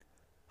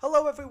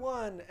Hello,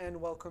 everyone,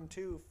 and welcome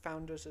to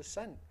Founders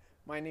Ascent.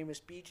 My name is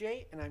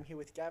BJ, and I'm here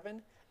with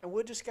Gavin, and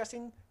we're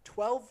discussing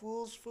 12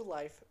 Rules for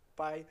Life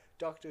by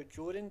Dr.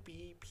 Jordan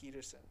B.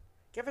 Peterson.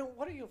 Gavin,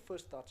 what are your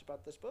first thoughts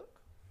about this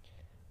book?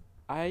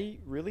 I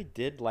really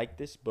did like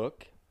this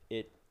book.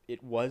 It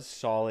was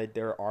solid.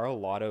 There are a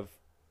lot of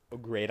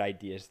great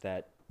ideas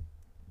that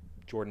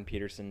Jordan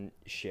Peterson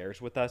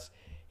shares with us.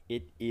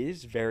 It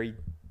is very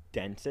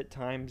dense at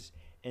times,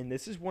 and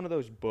this is one of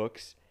those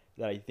books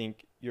that I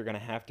think you're going to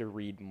have to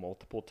read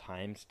multiple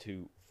times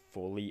to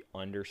fully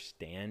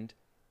understand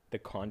the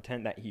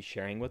content that he's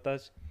sharing with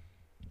us.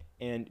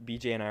 And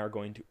BJ and I are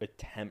going to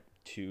attempt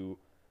to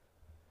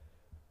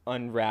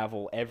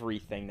unravel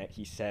everything that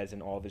he says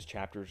in all of his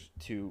chapters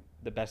to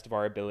the best of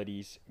our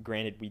abilities.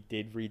 Granted, we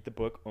did read the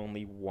book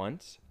only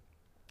once,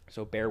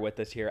 so bear with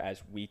us here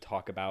as we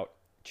talk about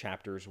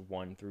chapters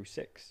 1 through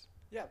 6.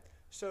 Yeah,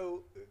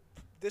 so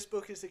this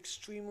book is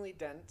extremely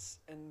dense,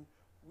 and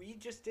we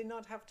just did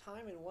not have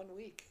time in 1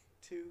 week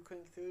to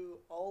crank through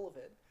all of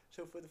it.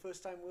 So, for the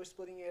first time, we're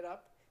splitting it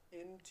up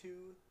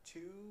into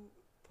two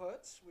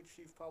parts, which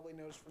you've probably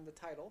noticed from the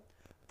title.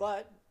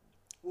 But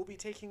we'll be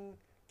taking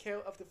care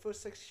of the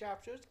first six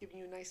chapters, giving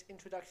you a nice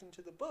introduction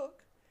to the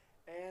book.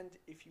 And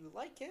if you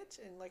like it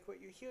and like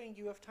what you're hearing,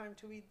 you have time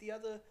to read the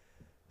other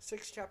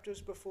six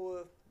chapters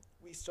before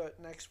we start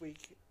next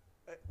week.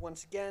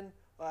 Once again,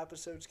 our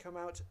episodes come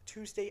out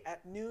Tuesday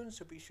at noon,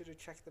 so be sure to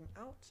check them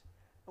out.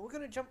 And we're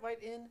going to jump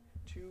right in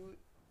to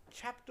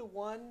chapter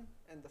 1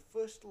 and the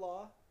first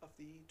law of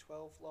the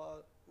 12 law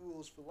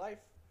rules for life,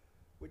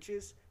 which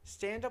is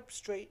stand up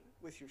straight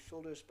with your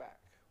shoulders back.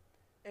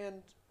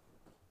 And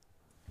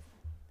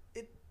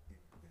it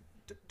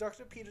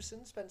Dr.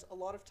 Peterson spends a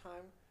lot of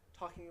time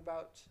talking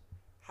about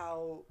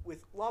how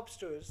with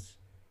lobsters,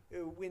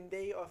 when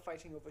they are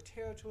fighting over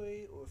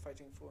territory or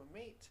fighting for a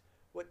mate,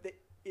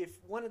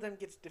 if one of them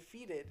gets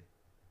defeated,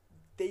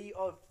 they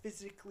are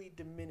physically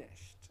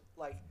diminished.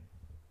 Like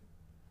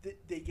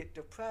they get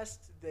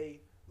depressed,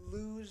 they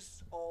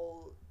lose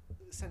all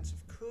sense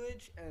of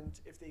courage, and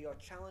if they are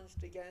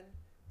challenged again,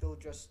 they'll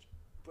just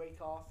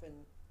break off and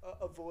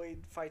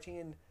avoid fighting.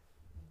 And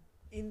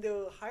in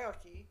the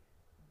hierarchy,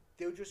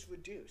 they're just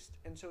reduced.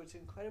 And so it's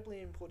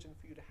incredibly important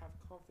for you to have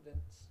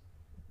confidence,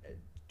 uh,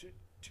 to,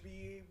 to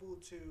be able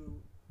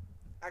to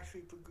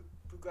actually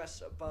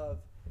progress above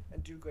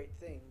and do great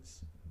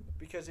things.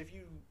 Because if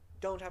you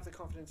don't have the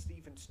confidence to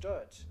even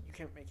start, you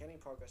can't make any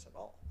progress at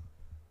all.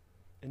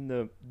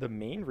 And the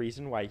main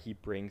reason why he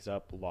brings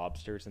up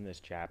lobsters in this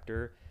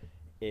chapter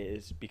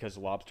is because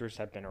lobsters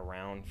have been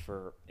around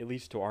for, at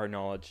least to our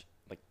knowledge,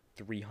 like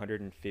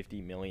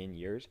 350 million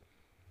years.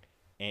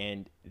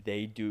 And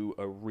they do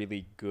a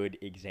really good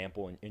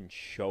example in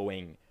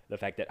showing the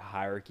fact that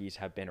hierarchies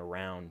have been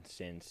around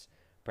since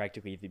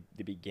practically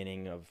the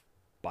beginning of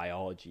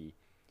biology.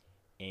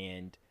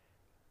 And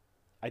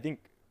I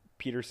think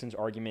Peterson's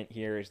argument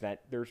here is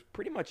that there's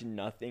pretty much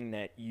nothing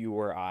that you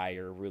or I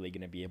are really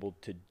going to be able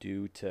to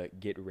do to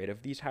get rid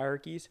of these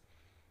hierarchies.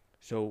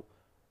 So,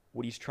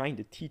 what he's trying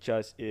to teach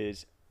us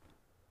is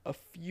a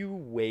few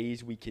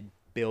ways we could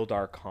build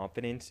our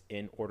confidence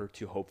in order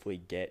to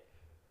hopefully get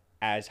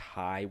as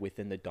high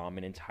within the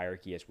dominance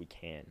hierarchy as we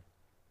can.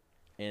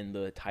 And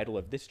the title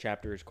of this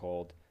chapter is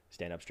called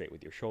Stand Up Straight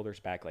with Your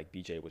Shoulders Back, like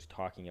BJ was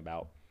talking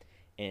about.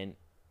 And,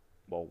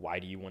 well, why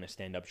do you want to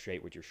stand up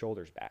straight with your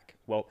shoulders back?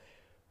 Well,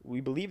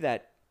 we believe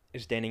that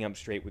standing up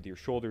straight with your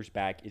shoulders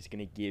back is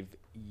going to give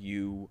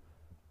you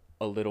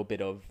a little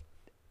bit of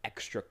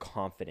extra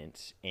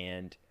confidence.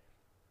 And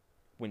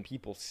when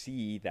people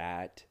see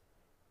that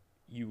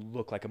you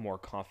look like a more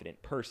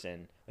confident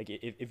person, like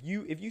if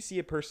you see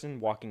a person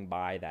walking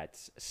by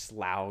that's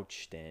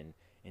slouched and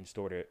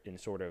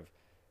sort of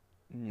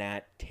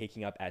not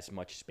taking up as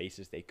much space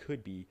as they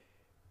could be,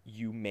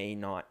 you may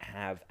not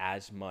have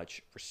as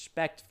much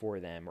respect for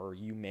them, or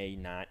you may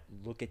not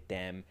look at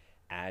them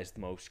as the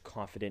most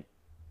confident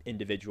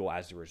individual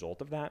as a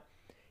result of that.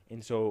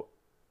 And so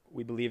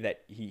we believe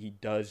that he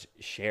does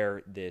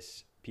share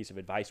this piece of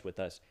advice with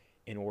us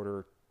in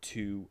order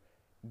to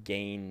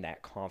gain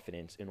that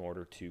confidence, in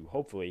order to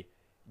hopefully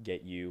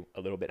get you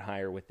a little bit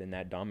higher within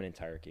that dominance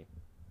hierarchy.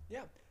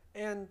 Yeah,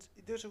 and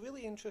there's a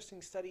really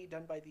interesting study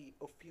done by the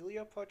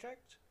Ophelia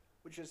Project,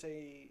 which is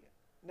a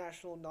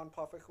national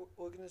nonprofit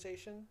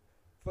organization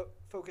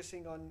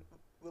focusing on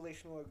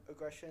relational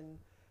aggression.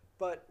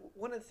 But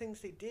one of the things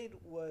they did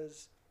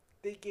was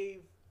they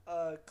gave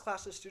a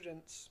class of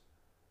students,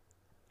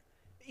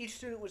 each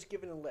student was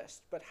given a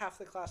list, but half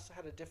the class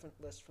had a different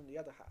list from the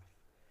other half.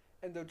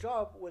 And their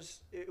job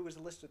was, it was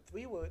a list of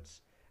three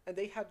words, and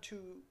they had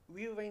to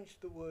rearrange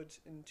the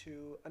words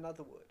into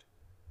another word.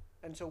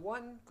 And so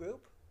one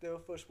group, their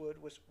first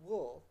word was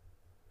wool,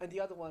 and the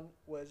other one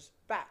was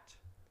bat.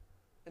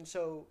 And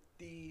so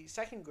the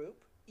second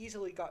group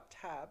easily got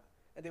tab,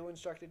 and they were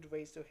instructed to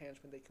raise their hands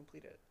when they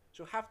completed it.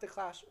 So half the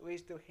class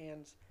raised their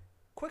hands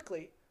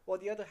quickly, while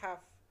the other half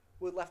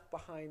were left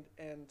behind,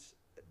 and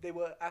they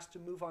were asked to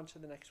move on to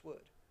the next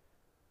word.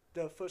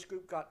 The first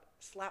group got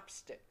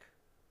slapstick.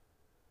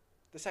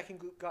 The second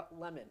group got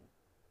lemon.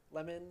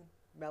 lemon,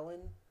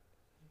 melon,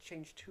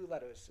 change 2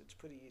 letters. It's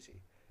pretty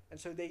easy. And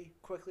so they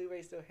quickly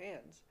raised their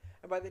hands.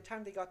 And by the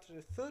time they got to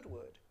the third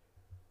word,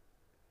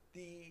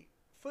 the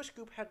first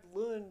group had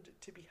learned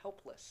to be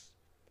helpless.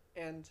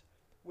 And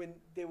when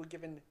they were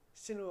given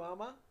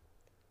Sinorama,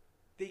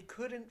 they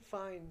couldn't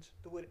find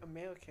the word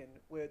American,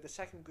 where the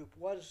second group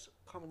was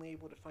commonly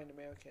able to find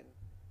American,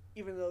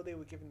 even though they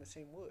were given the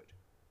same word.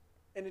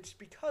 And it's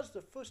because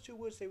the first 2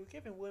 words they were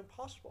given were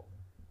impossible.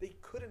 They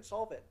couldn't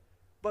solve it.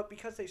 But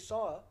because they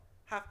saw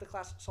half the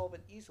class solve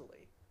it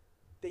easily,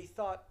 they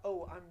thought,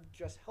 oh, I'm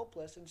just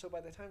helpless. And so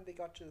by the time they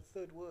got to the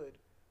third word,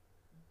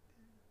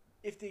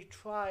 if they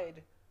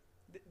tried,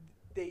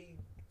 they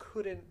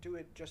couldn't do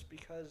it, just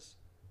because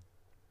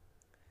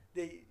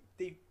they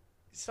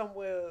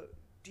somewhere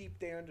deep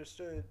they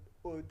understood,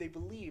 or they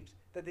believed,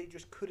 that they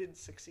just couldn't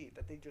succeed,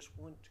 that they just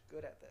weren't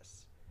good at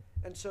this.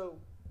 And so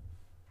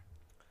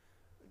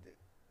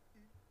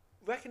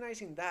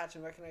recognizing that,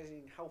 and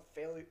recognizing how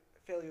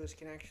failures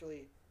can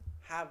actually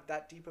have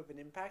that deep of an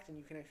impact, and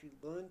you can actually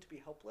learn to be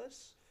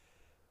helpless,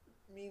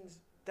 means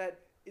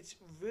that it's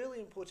really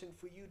important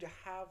for you to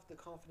have the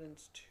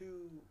confidence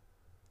to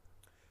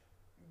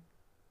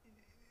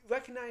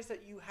recognize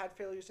that you had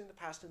failures in the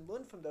past and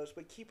learn from those,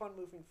 but keep on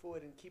moving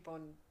forward and keep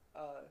on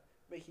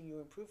making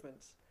your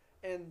improvements.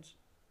 And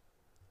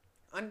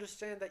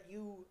understand that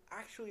you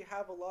actually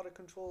have a lot of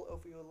control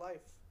over your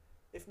life,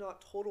 if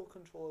not total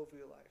control over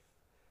your life.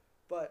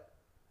 But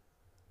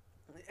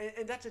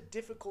and that's a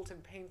difficult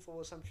and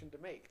painful assumption to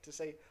make, to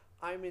say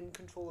I'm in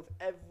control of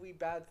every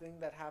bad thing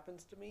that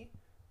happens to me,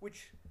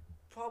 which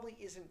probably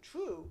isn't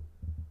true.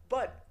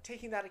 But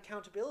taking that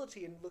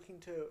accountability and looking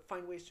to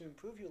find ways to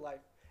improve your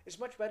life is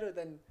much better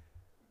than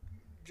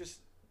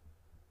just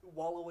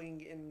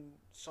wallowing in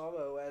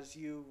sorrow as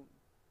you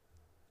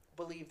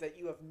believe that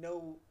you have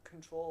no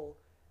control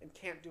and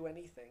can't do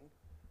anything.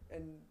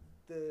 And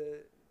the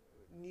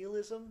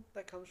nihilism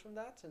that comes from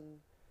that, and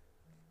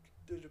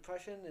the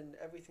depression and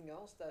everything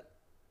else that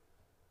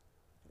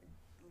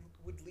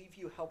would leave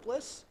you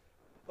helpless,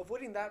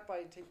 avoiding that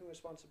by taking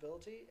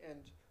responsibility,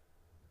 and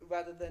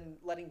rather than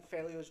letting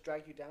failures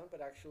drag you down,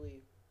 but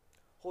actually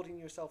holding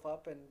yourself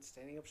up and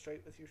standing up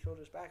straight with your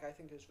shoulders back, I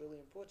think is really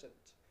important.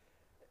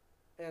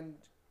 And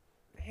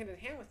hand in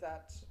hand with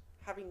that,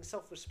 having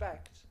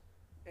self-respect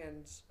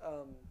and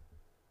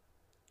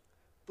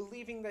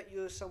believing that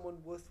you're someone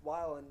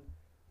worthwhile, and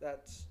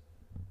that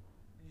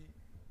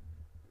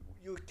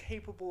you're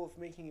capable of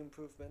making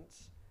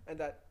improvements, and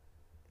that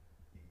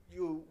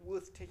you're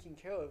worth taking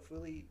care of,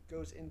 really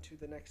goes into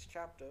the next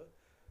chapter,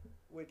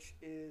 which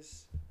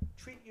is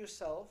treat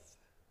yourself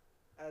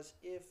as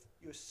if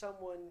you're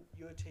someone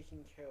you're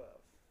taking care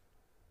of,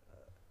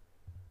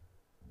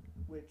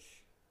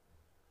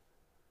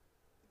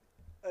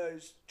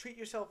 treat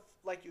yourself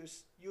like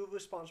you're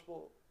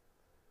responsible.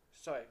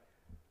 Sorry,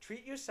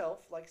 treat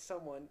yourself like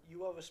someone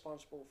you are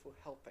responsible for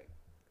helping.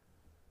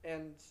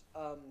 And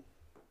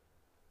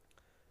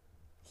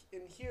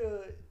in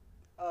here,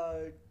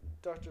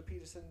 Dr.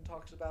 Peterson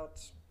talks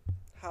about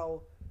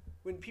how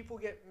when people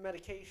get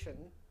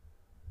medication,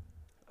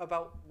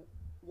 about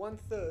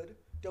 1/3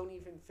 don't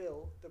even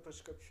fill the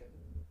prescription,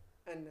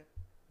 and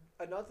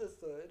another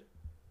third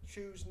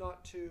choose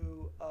not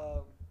to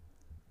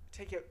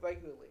take it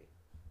regularly.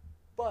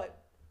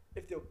 But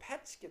if their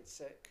pets get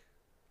sick,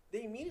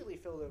 they immediately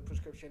fill their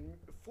prescription,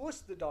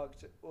 force the dog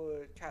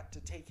or cat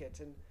to take it,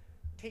 and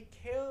take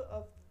care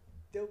of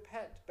their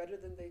pet better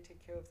than they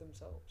take care of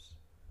themselves,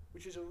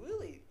 which is a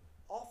really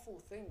awful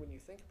thing when you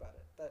think about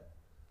it, that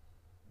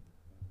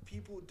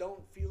people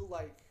don't feel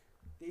like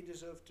they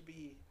deserve to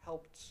be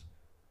helped,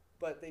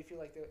 but they feel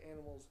like their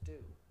animals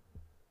do.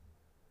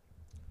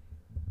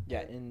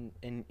 Yeah,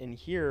 and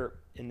here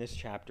in this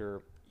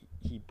chapter,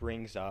 he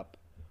brings up,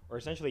 or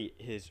essentially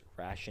his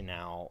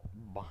rationale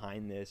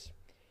behind this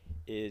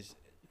is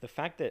the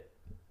fact that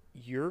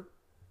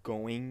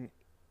when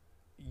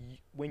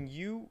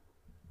you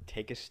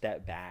take a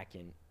step back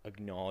and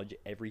acknowledge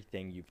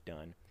everything you've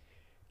done,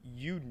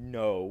 you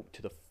know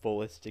to the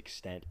fullest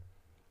extent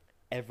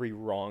every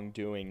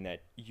wrongdoing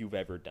that you've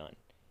ever done.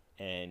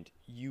 And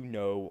you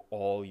know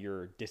all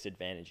your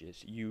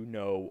disadvantages. You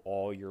know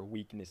all your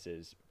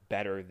weaknesses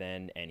better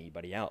than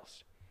anybody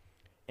else.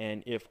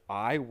 And if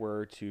I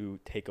were to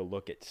take a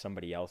look at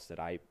somebody else that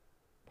I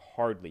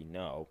hardly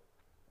know,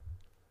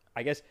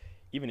 I guess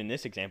even in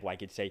this example, I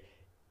could say,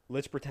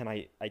 let's pretend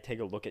I take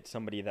a look at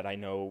somebody that I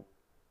know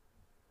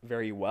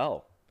very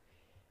well.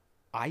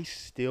 I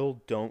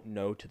still don't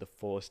know to the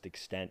fullest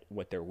extent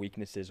what their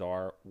weaknesses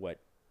are, what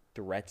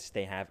threats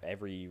they have,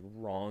 every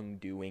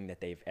wrongdoing that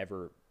they've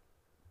ever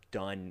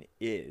done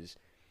is.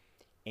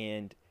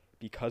 And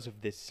because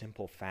of this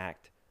simple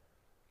fact,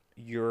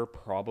 you're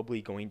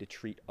probably going to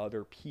treat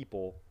other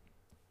people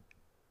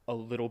a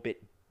little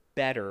bit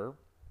better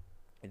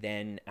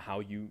than how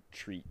you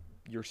treat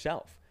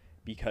yourself,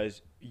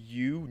 because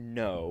you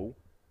know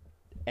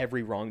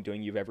every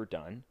wrongdoing you've ever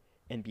done,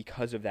 and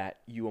because of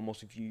that, you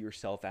almost view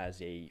yourself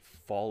as a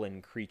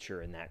fallen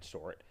creature in that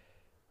sort.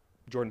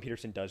 Jordan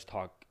Peterson does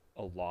talk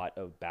a lot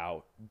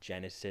about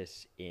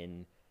Genesis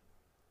in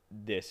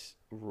this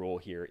rule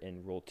here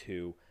in Rule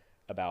 2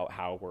 about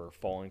how we're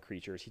fallen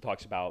creatures. He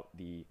talks about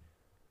the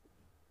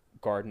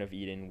Garden of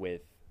Eden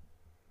with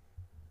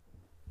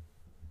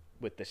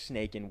the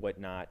snake and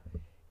whatnot,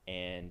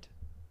 and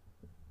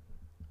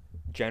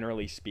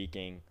generally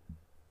speaking,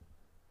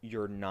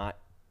 you're not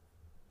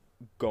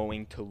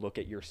going to look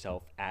at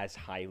yourself as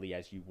highly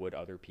as you would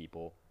other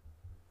people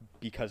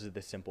because of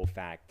the simple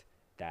fact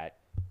that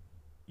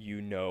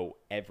you know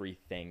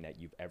everything that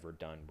you've ever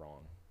done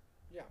wrong.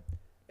 Yeah.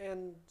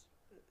 And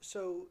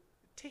so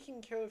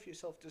taking care of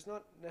yourself does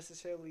not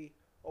necessarily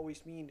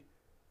always mean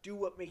do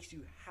what makes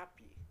you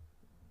happy.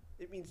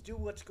 It means do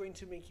what's going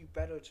to make you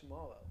better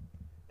tomorrow.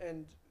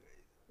 And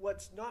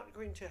what's not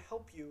going to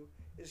help you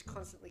is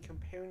constantly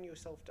comparing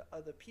yourself to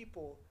other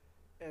people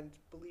and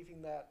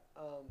believing that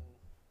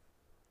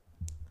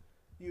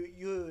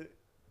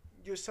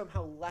you're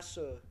somehow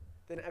lesser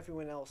than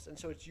everyone else, and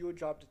so it's your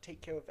job to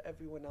take care of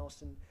everyone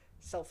else and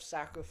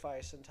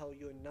self-sacrifice until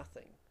you're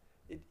nothing.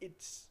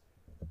 It's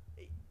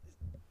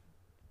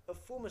a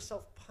form of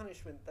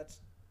self-punishment that's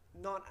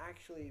not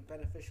actually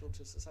beneficial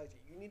to society.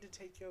 You need to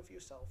take care of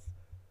yourself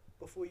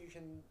before you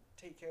can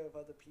take care of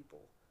other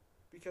people.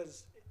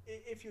 Because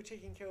if you're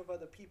taking care of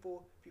other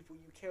people, people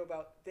you care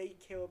about, they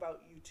care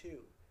about you too.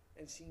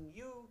 And seeing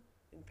you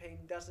in pain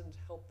doesn't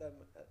help them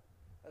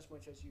as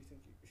much as you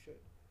think you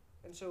should.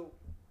 And so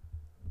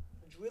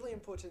it's really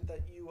important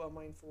that you are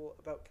mindful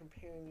about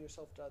comparing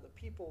yourself to other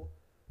people,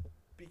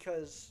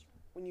 because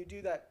when you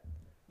do that,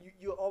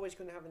 you're always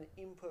going to have an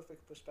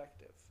imperfect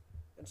perspective.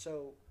 And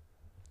so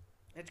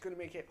it's going to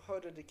make it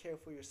harder to care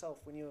for yourself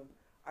when you're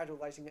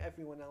idolizing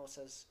everyone else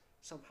as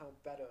somehow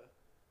better,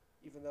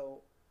 even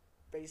though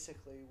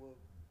basically we're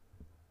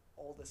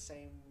all the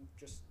same,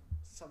 just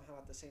somehow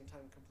at the same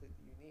time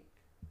completely unique.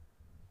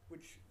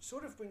 Which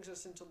sort of brings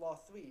us into Law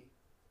 3,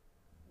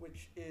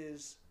 which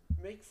is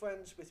make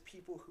friends with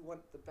people who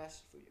want the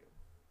best for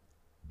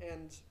you.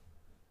 And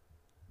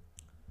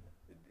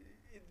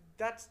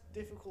that's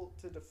difficult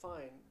to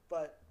define,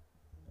 but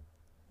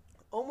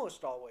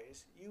almost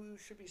always you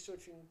should be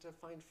searching to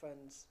find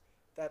friends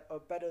that are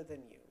better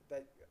than you,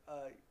 that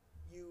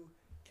you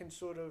can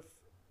sort of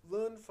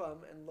learn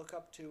from and look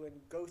up to and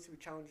go through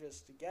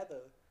challenges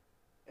together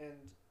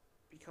and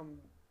become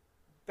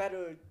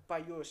better by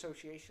your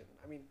association.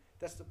 I mean,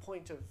 that's the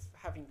point of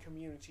having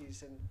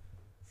communities and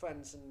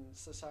friends and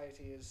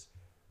society, is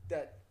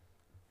that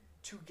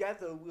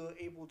together we're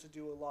able to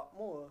do a lot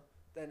more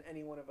than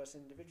any one of us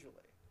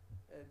individually,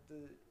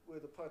 and where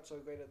the parts are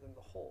greater than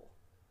the whole.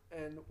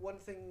 And one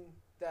thing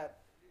that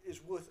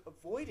is worth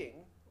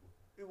avoiding,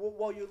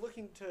 while you're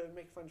looking to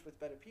make friends with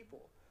better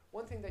people,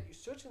 one thing that you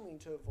certainly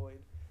need to avoid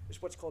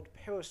is what's called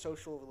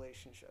parasocial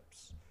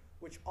relationships,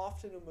 which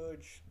often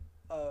emerge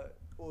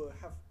or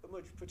have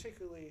emerged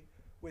particularly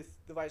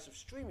with the rise of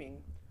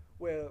streaming,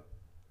 where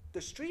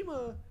the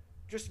streamer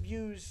just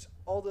views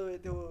all their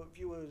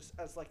viewers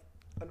as like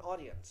an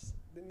audience.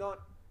 They're not,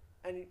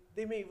 and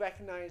they may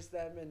recognize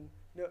them and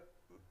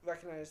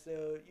recognize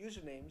their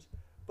usernames,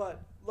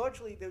 but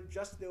largely they're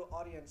just their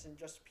audience and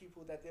just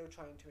people that they're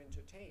trying to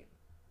entertain.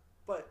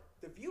 But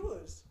the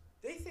viewers,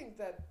 they think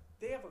that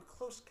they have a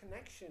close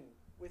connection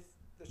with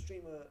the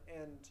streamer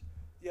and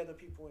the other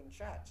people in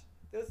chat.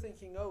 They're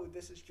thinking, oh,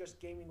 this is just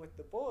gaming with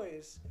the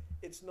boys.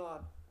 It's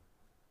not,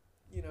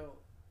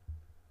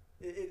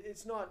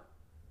 it's not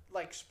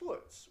like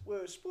sports.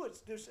 Whereas sports,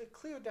 there's a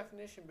clear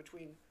definition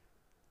between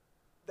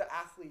the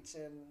athletes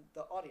and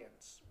the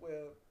audience,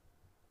 where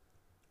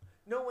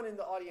no one in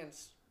the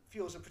audience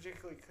feels a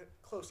particularly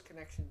close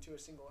connection to a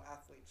single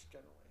athlete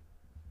generally.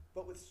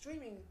 But with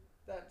streaming,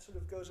 that sort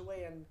of goes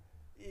away, and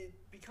it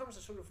becomes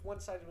a sort of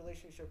one-sided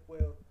relationship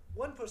where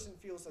one person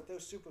feels that they're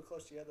super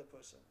close to the other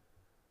person,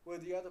 where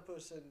the other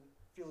person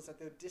feels that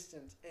they're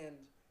distant, and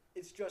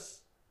it's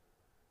just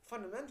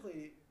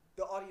fundamentally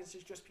the audience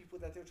is just people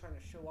that they're trying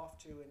to show off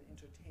to and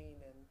entertain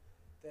and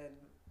then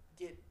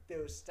get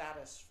their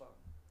status from.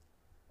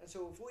 And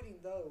so avoiding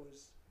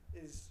those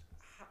is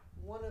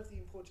one of the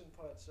important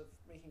parts of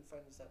making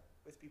friends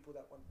with people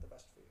that want the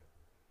best for you.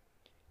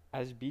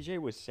 As BJ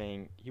was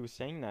saying, he was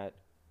saying that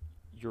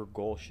your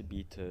goal should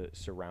be to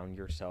surround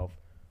yourself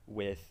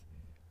with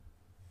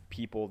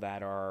people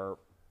that are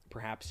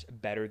perhaps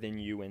better than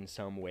you in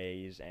some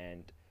ways,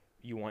 and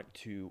you want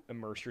to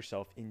immerse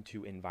yourself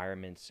into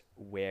environments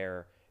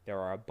where there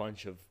are a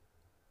bunch of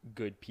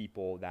good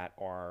people that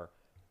are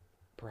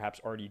perhaps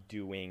already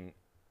doing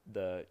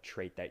the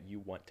trait that you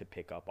want to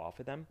pick up off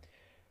of them.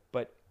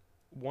 But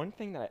one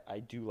thing that I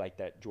do like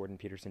that Jordan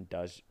Peterson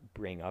does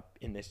bring up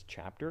in this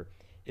chapter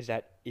is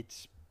that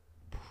it's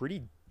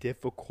pretty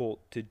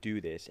difficult to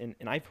do this. And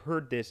I've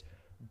heard this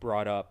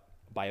brought up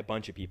by a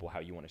bunch of people, how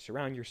you want to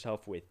surround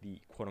yourself with the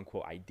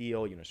quote-unquote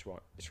ideal,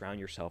 surround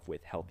yourself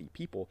with healthy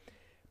people.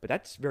 But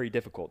that's very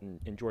difficult,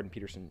 and Jordan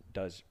Peterson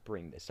does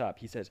bring this up.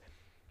 He says,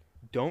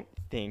 don't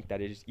think that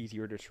it is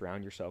easier to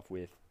surround yourself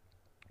with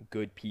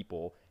good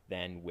people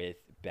than with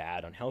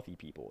bad, unhealthy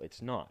people.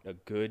 It's not. A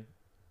good,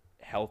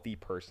 healthy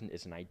person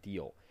is an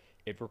ideal.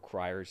 it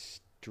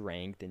requires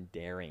strength and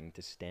daring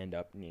to stand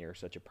up near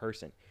such a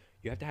person.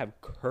 You have to have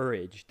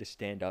courage to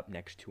stand up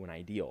next to an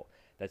ideal.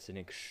 That's an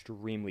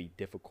extremely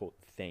difficult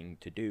thing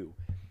to do.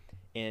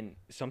 And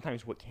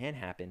sometimes what can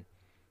happen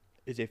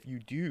is if you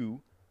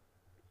do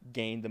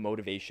gain the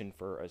motivation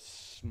for a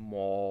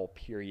small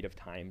period of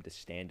time to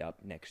stand up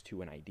next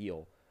to an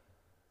ideal,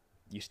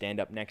 you stand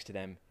up next to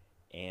them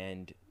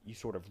and you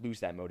sort of lose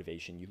that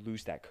motivation, you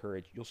lose that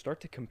courage, you'll start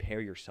to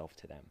compare yourself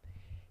to them.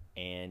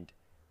 And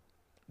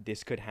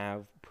this could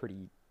have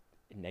pretty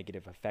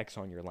negative effects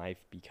on your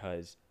life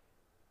because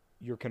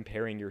you're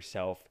comparing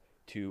yourself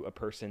to a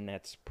person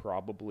that's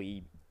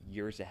probably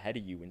years ahead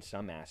of you in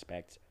some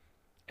aspects.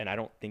 And I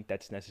don't think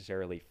that's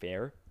necessarily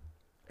fair.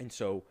 And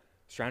so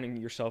surrounding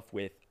yourself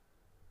with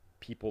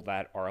people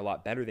that are a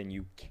lot better than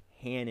you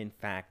can, in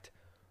fact,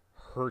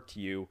 hurt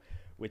you,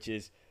 which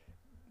is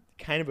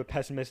kind of a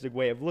pessimistic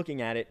way of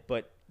looking at it,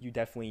 but you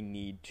definitely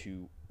need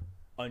to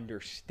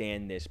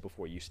understand this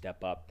before you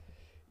step up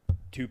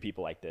to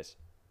people like this.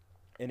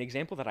 An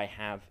example that I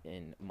have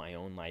in my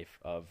own life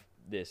of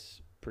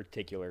this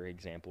particular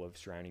example of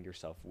surrounding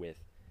yourself with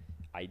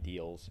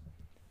ideals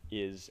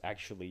is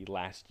actually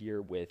last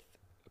year with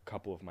a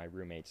couple of my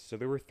roommates. So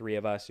there were three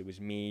of us. It was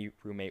me,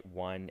 roommate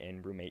 1,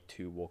 and roommate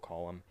 2, we'll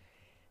call him.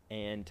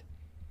 And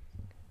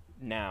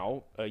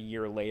now, a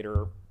year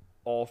later,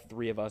 all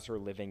three of us are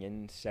living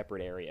in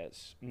separate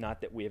areas.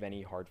 Not that we have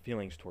any hard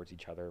feelings towards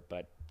each other,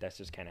 but that's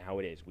just kind of how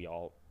it is. We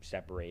all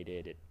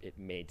separated. It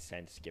made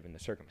sense given the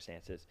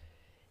circumstances.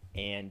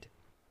 And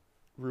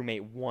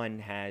roommate 1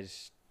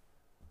 has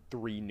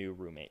 3 new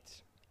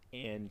roommates.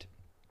 And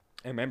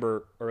I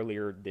remember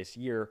earlier this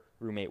year,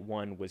 roommate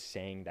 1 was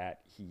saying that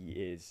he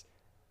is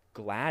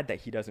glad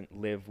that he doesn't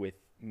live with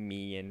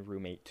me and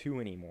roommate 2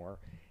 anymore.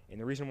 And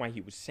the reason why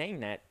he was saying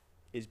that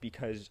is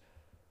because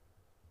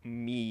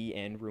me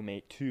and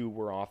roommate 2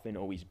 were often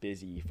always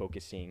busy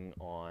focusing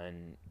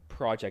on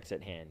projects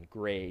at hand,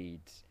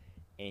 grades,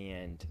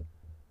 and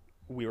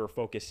we were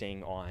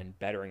focusing on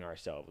bettering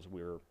ourselves.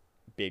 We were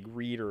big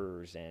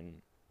readers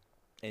and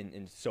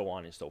so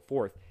on and so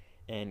forth.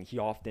 And he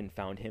often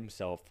found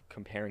himself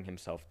comparing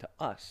himself to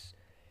us.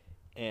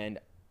 And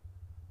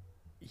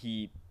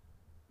he,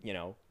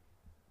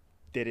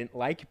 didn't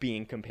like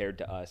being compared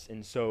to us.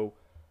 And so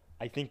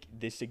I think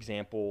this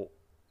example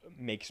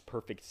makes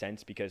perfect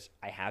sense because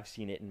I have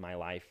seen it in my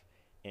life.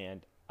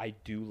 And I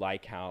do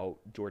like how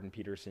Jordan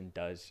Peterson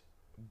does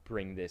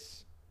bring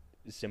this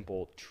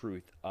simple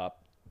truth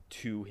up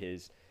to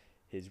his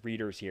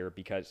readers here,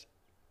 because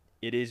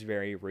it is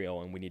very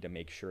real and we need to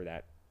make sure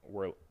that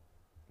we're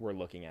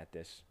looking at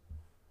this.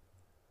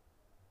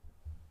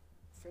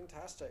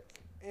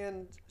 Fantastic.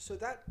 And so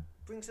that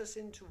brings us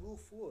into rule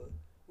 4,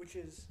 which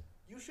is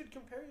you should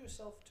compare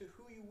yourself to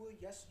who you were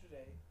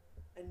yesterday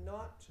and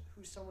not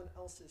who someone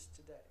else is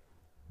today.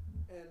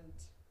 And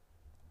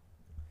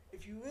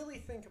if you really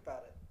think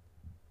about it,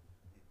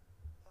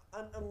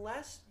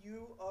 unless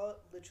you are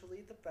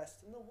literally the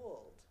best in the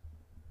world,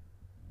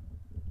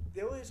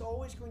 there is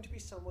always going to be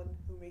someone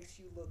who makes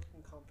you look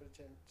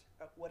incompetent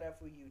at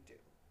whatever you do.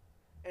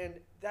 And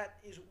that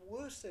is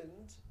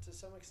worsened to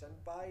some extent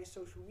by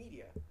social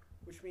media,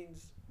 which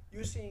means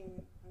you're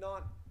seeing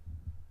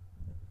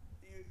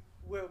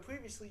where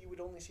previously you would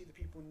only see the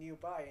people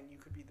nearby and you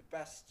could be the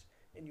best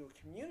in your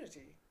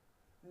community.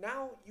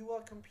 Now you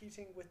are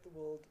competing with the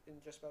world in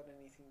just about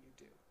anything you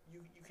do.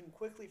 You can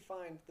quickly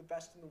find the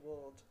best in the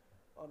world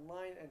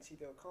online and see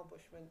their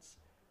accomplishments,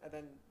 and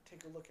then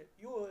take a look at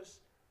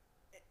yours,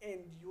 and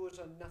yours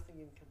are nothing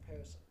in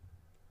comparison.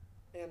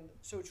 And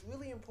so it's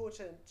really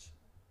important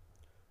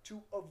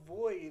to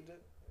avoid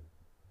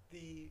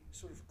the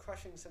sort of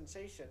crushing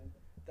sensation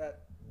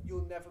that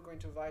you're never going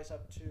to rise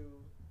up to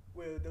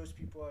where those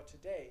people are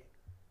today,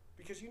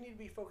 because you need to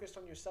be focused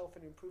on yourself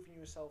and improving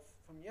yourself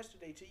from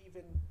yesterday to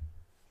even,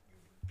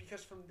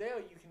 because from there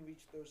you can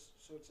reach those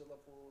sorts of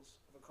levels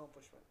of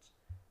accomplishments.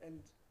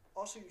 And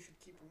also you should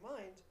keep in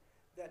mind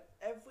that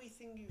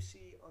everything you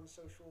see on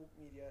social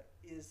media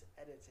is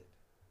edited.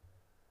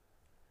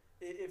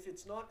 If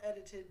it's not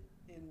edited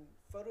in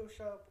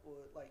Photoshop or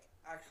like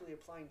actually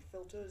applying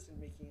filters and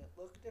making it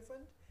look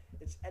different,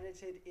 it's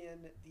edited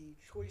in the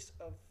choice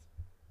of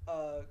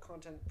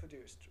content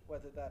produced,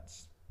 whether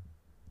that's,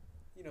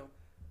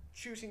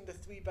 choosing the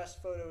 3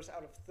 best photos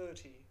out of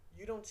 30.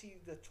 You don't see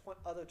the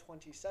other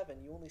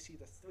 27, you only see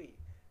the 3.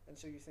 And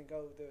so you think,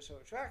 oh, they're so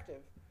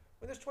attractive,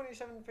 when there's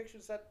 27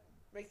 pictures that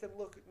make them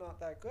look not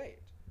that great.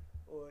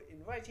 Or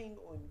in writing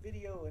or in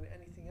video and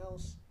anything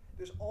else,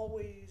 there's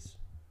always,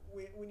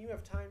 when you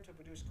have time to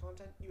produce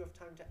content, you have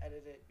time to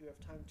edit it, you have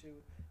time to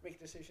make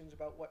decisions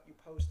about what you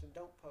post and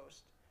don't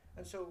post.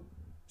 And so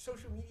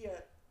social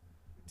media,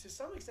 to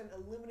some extent,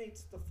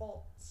 eliminates the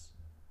faults,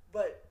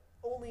 but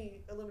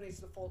only eliminates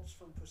the faults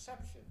from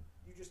perception.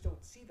 You just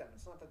don't see them.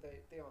 It's not that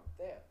they aren't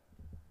there.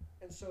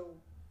 And so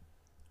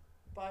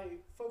by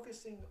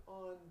focusing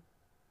on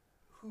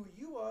who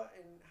you are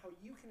and how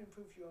you can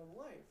improve your own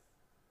life,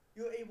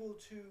 you're able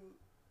to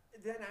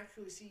then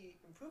actually see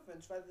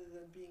improvements rather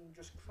than being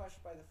just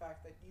crushed by the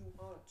fact that you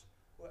aren't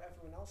or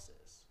everyone else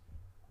is.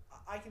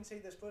 I can say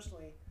this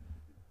personally.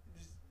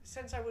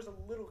 Since I was a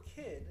little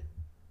kid,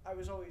 I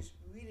was always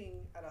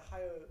reading at a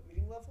higher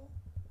reading level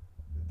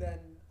than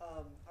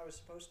I was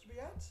supposed to be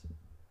at.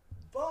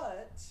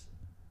 But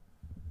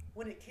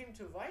when it came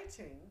to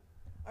writing,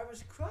 I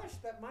was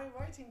crushed that my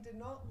writing did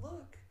not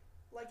look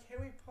like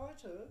Harry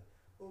Potter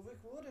or Rick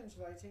Riordan's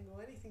writing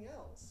or anything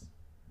else.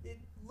 It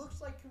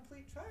looks like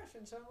complete trash,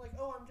 and so I'm like,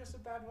 oh, I'm just a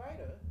bad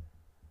writer,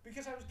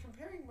 because I was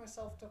comparing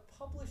myself to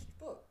published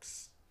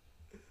books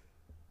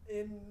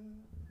in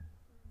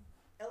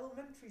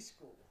elementary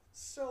school.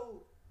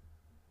 So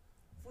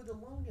for the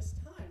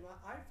longest time,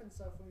 I've been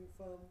suffering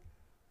from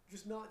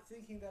just not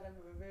thinking that I'm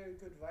a very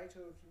good writer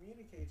or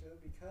communicator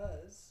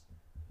because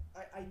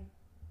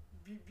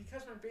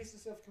because my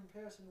basis of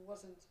comparison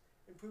wasn't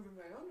improving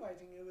my own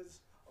writing. It was,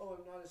 oh,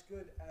 I'm not as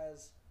good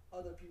as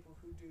other people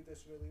who do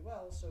this really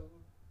well, so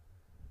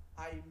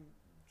I'm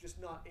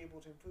just not able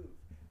to improve.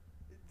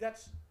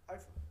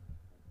 I've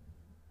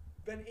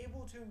been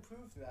able to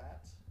improve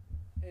that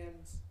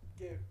and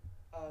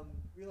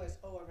realize,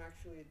 oh, I'm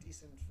actually a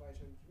decent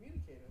writer and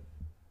communicator.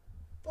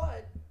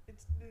 But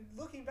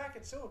looking back,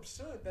 it's so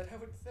absurd that I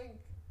would think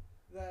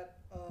that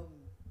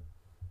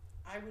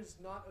I was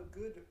not a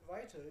good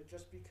writer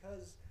just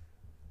because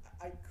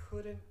I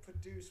couldn't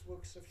produce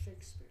works of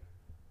Shakespeare.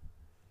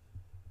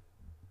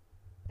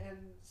 And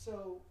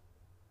so,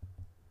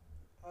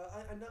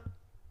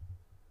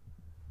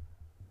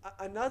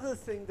 another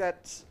thing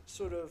that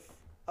sort of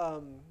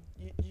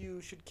you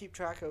should keep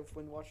track of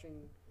when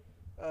watching,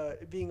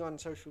 being on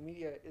social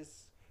media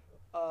is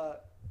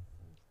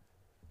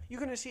you're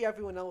going to see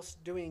everyone else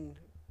doing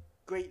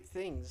great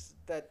things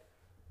that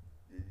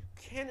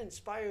can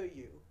inspire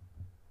you,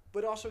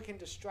 but also can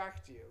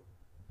distract you,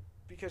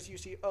 because you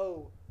see,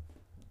 oh,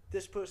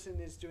 this person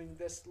is doing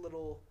this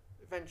little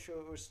venture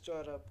or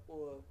startup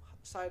or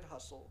side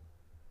hustle,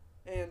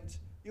 and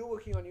you're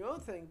working on your own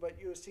thing, but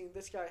you're seeing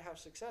this guy have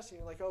success, and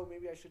you're like, oh,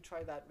 maybe I should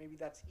try that. Maybe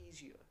that's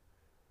easier.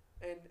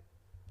 And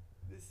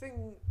the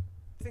thing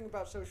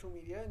about social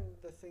media and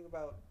the thing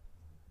about,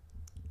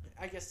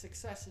 I guess,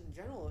 success in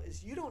general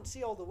is you don't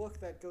see all the work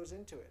that goes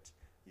into it.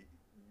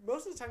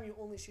 Most of the time you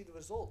only see the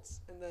results,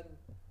 and then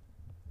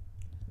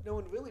no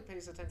one really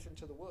pays attention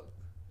to the work.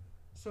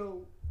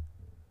 So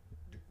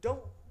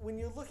when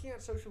you're looking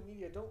at social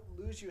media, don't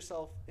lose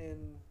yourself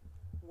in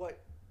what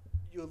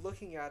you're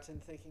looking at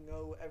and thinking,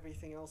 oh,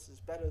 everything else is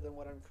better than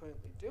what I'm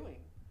currently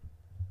doing.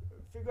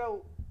 Figure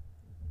out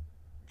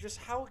just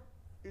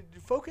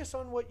focus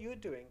on what you're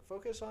doing.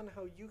 Focus on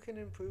how you can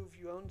improve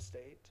your own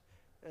state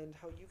and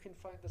how you can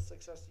find the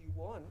success you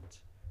want,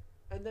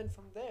 and then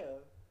from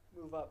there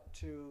move up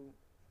to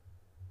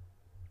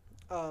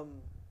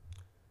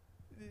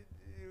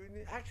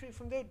actually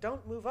from there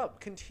don't move up.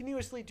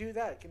 Continuously do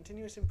that.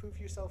 Continuously improve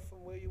yourself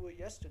from where you were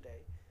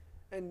yesterday,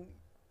 and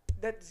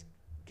that's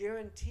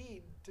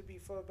guaranteed to be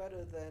far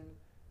better than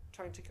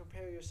trying to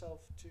compare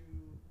yourself to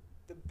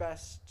the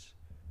best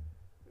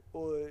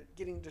or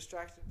getting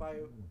distracted by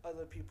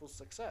other people's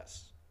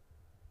success.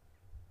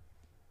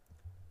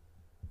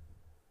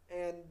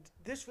 And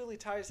this really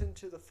ties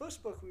into the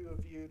first book we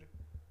reviewed,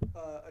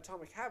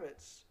 Atomic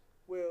Habits,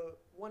 where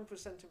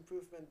 1%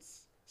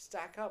 improvements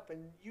stack up,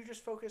 and you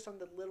just focus on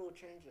the little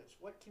changes.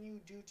 What can you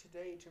do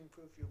today to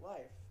improve your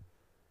life?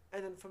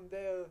 And then from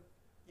there,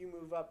 you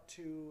move up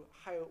to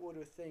higher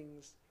order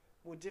things,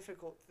 more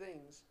difficult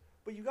things.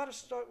 But you got to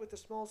start with the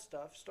small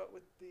stuff, start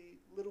with the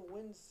little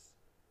wins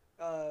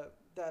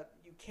that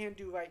you can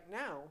do right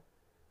now,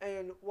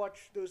 and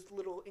watch those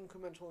little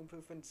incremental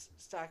improvements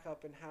stack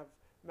up and have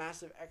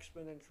massive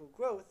exponential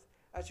growth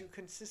as you're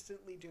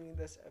consistently doing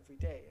this every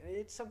day. And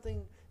it's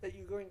something that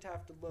you're going to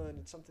have to learn.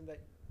 It's something that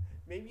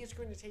maybe it's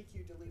going to take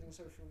you deleting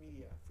social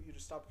media for you to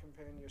stop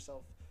comparing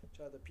yourself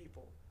to other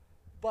people.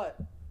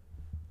 But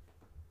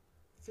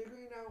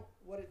figuring out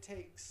what it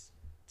takes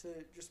to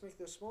just make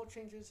those small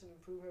changes and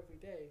improve every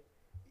day,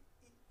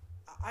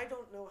 I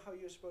don't know how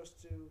you're supposed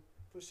to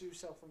pursue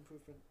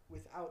self-improvement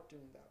without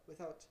doing that,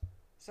 without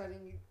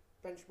setting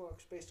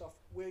benchmarks based off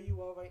where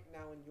you are right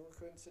now in your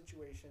current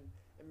situation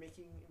and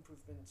making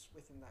improvements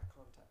within that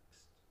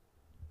context.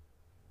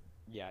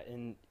 Yeah,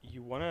 and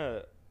you want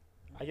to,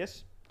 I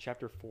guess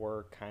chapter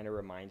 4 kind of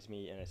reminds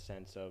me in a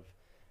sense of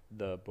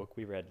the book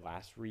we read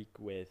last week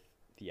with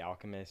The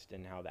Alchemist,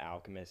 and how the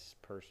alchemist,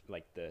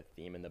 the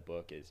theme in the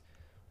book is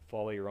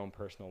follow your own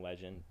personal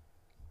legend.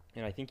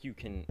 And I think you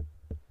can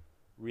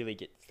really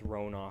get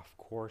thrown off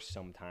course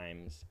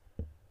sometimes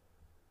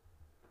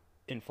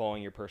in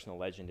following your personal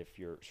legend if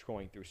you're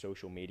scrolling through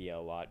social media a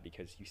lot,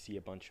 because you see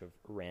a bunch of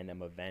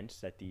random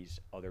events that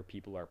these other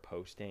people are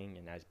posting,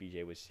 and as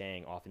BJ was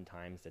saying,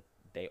 oftentimes that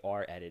they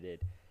are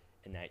edited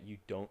and that you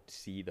don't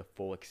see the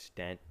full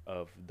extent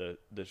of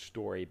the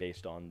story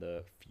based on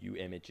the few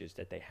images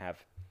that they have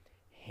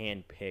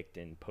handpicked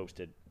and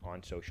posted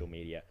on social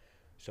media.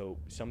 So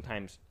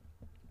sometimes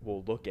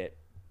we'll look at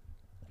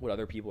what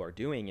other people are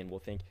doing and we'll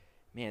think,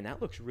 man,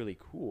 that looks really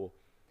cool,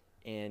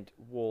 and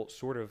we'll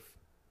sort of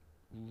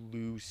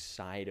lose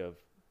sight of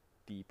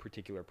the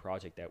particular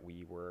project that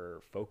we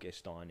were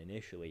focused on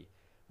initially,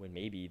 when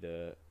maybe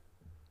the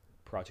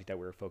project that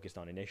we were focused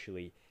on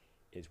initially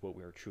is what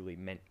we were truly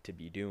meant to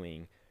be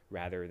doing,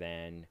 rather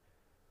than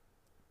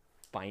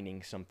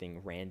finding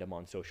something random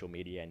on social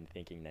media and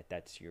thinking that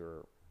that's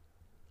your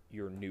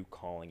new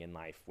calling in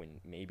life,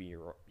 when maybe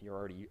you're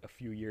already a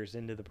few years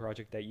into the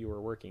project that you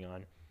were working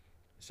on.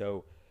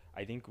 So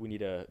I think we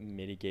need to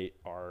mitigate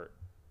our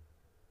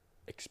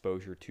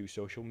exposure to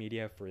social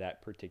media for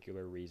that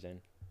particular reason.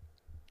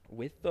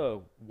 With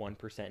the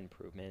 1%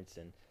 improvements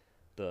and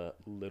the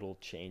little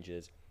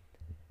changes,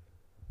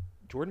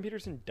 Jordan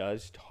Peterson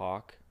does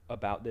talk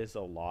about this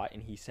a lot,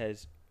 and he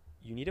says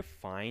you need to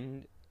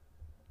find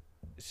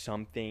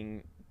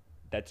something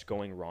that's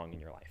going wrong in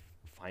your life.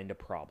 Find a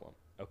problem,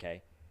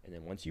 okay? And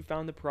then once you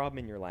found the problem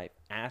in your life,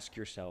 ask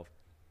yourself,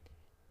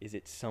 is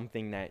it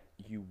something that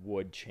you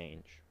would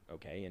change,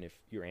 okay? And if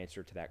your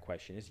answer to that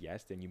question is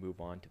yes, then you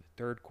move on to the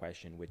third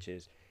question, which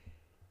is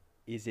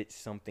it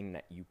something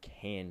that you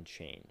can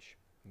change,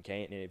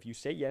 okay? And if you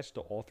say yes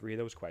to all three of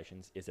those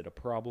questions, is it a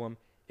problem?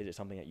 Is it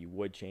something that you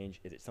would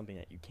change? Is it something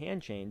that you can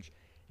change?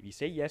 If you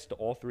say yes to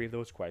all three of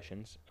those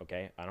questions,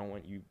 okay, I don't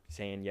want you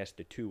saying yes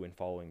to two and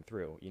following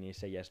through. You need to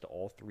say yes to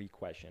all three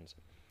questions.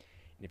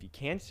 And if you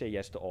can say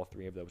yes to all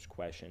three of those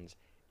questions,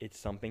 it's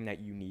something that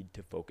you need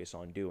to focus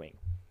on doing.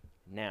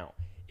 Now,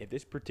 if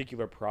this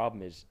particular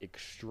problem is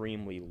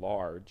extremely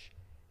large,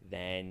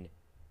 then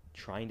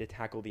trying to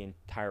tackle the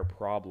entire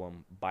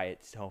problem by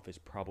itself is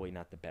probably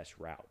not the best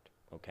route,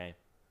 okay?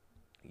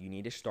 You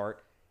need to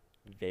start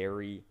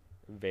very,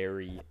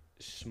 very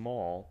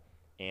small.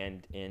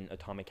 And in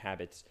Atomic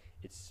Habits,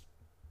 it's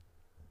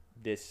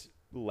this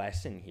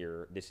lesson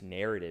here, this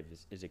narrative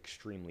is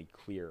extremely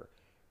clear.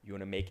 You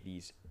want to make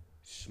these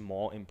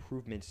small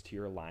improvements to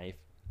your life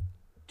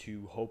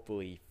to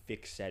hopefully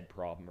fix said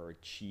problem or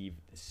achieve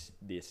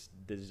this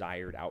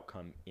desired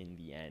outcome in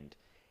the end.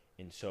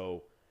 And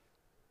so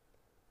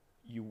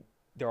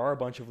there are a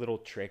bunch of little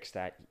tricks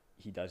that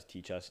he does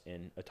teach us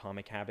in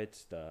Atomic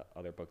Habits, the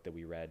other book that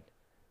we read.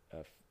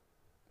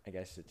 I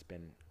guess it's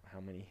been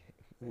how many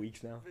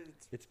weeks now?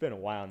 It's been a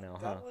while now,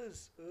 huh? That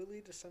was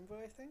early December,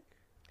 I think.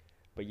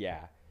 But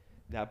yeah,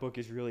 that book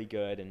is really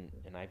good, and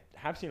I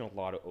have seen a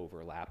lot of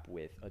overlap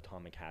with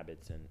Atomic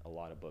Habits and a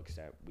lot of books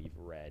that we've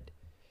read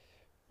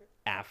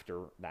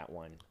after that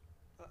one.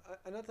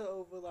 Another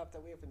overlap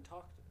that we haven't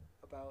talked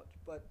about,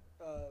 but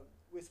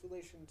with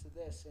relation to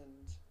this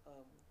and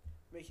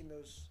making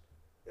those,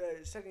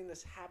 setting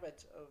this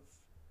habit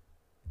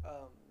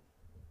of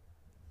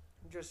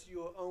just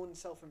your own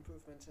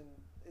self-improvement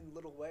in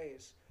little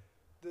ways.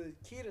 The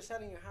key to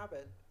setting a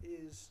habit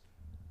is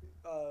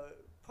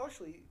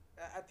partially,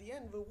 at the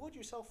end, reward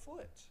yourself for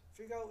it.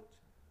 Figure out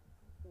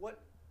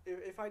what,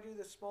 if I do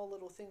this small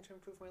little thing to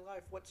improve my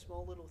life, what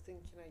small little thing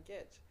can I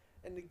get?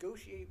 And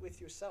negotiate with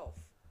yourself.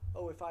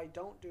 Oh, if I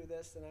don't do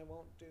this, then I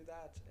won't do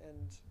that.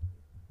 And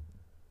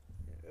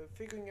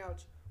figuring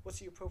out what's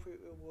the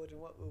appropriate reward and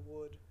what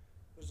reward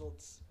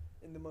results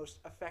in the most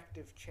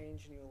effective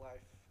change in your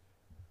life.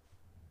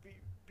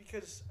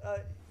 Because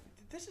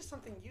this is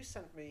something you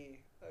sent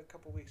me a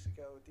couple weeks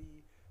ago,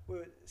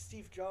 where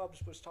Steve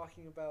Jobs was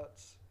talking about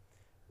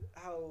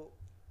how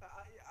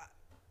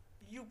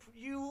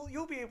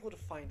you'll be able to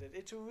find it.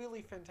 It's a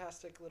really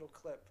fantastic little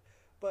clip.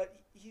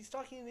 But he's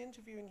talking in an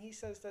interview, and he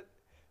says that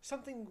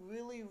something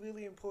really,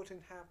 really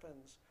important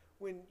happens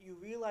when you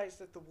realize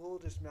that the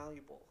world is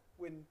malleable,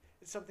 when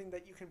it's something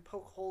that you can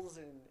poke holes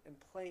in and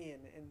play in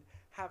and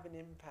have an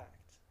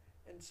impact.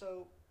 And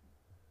so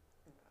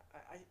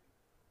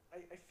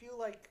I feel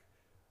like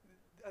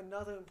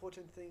another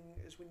important thing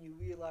is when you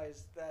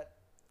realize that,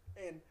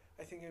 and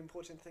I think an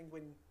important thing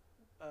when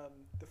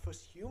the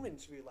first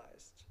humans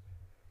realized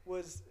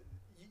was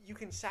you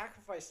can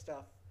sacrifice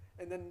stuff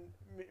and then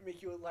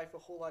make your life a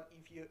whole lot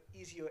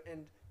easier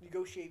and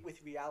negotiate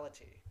with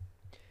reality.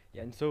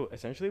 Yeah, and so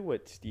essentially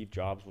what Steve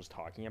Jobs was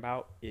talking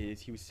about is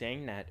he was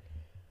saying that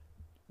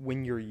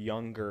when you're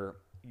younger,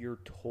 you're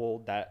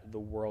told that the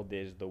world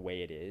is the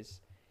way it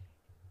is,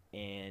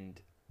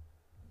 and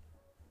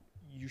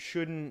you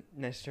shouldn't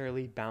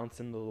necessarily bounce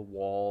into the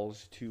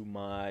walls too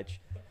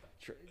much.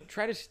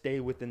 Try to stay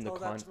within the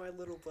that's my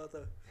little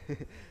brother.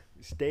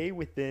 Stay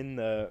within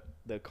the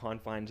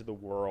confines of the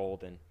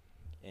world, and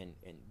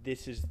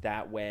this is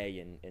that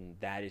way, and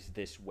that is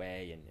this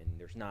way, and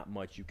there's not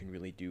much you can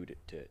really do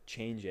to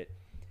change it.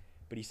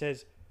 But he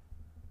says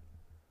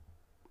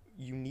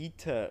you need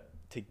to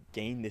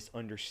gain this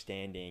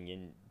understanding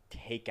and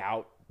take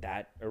out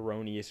that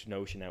erroneous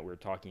notion that we were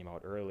talking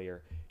about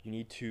earlier. You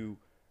need to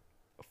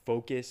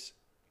focus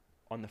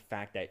on the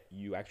fact that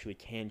you actually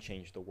can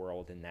change the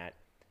world, and that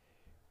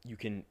you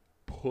can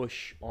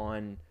push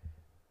on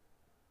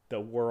the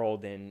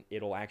world and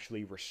it'll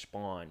actually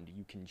respond.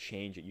 You can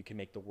change it. You can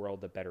make the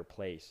world a better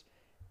place.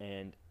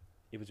 And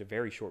it was a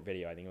very short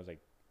video. I think it was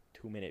like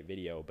 2-minute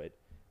video, but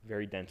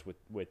very dense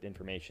with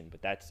information.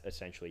 But that's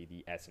essentially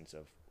the essence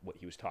of what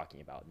he was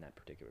talking about in that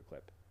particular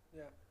clip.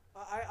 Yeah,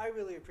 I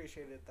really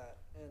appreciated that.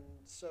 And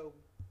so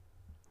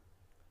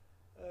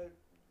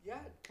yeah,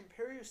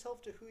 compare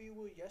yourself to who you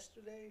were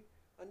yesterday.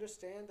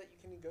 Understand that you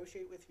can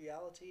negotiate with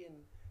reality and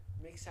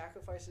make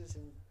sacrifices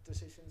and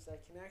decisions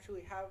that can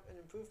actually have an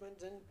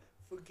improvement, and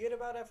forget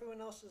about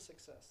everyone else's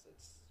success.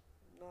 It's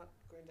not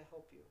going to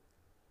help you.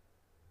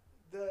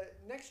 The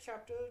next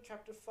chapter,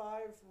 chapter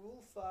 5,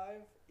 rule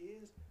 5,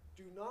 is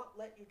do not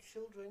let your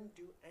children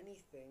do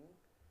anything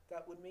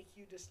that would make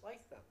you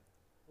dislike them,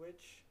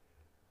 which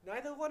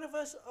neither one of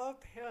us are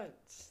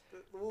parents.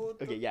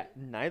 Okay, yeah,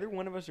 neither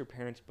one of us are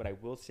parents, but I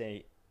will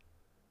say,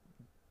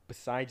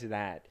 besides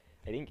that,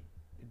 I think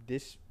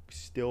this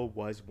still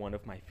was one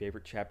of my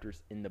favorite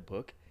chapters in the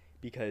book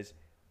because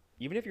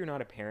even if you're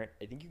not a parent,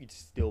 I think you could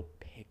still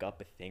pick up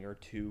a thing or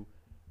two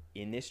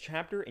in this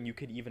chapter and you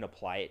could even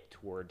apply it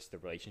towards the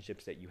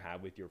relationships that you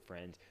have with your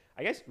friends.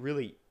 I guess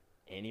really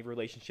any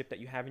relationship that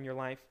you have in your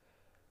life,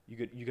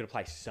 you could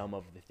apply some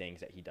of the things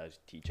that he does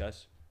teach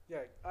us Yeah,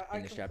 I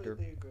in this chapter.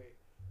 completely agree.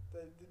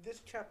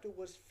 This chapter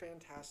was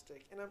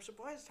fantastic, and I'm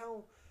surprised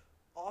how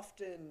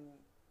often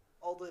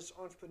all this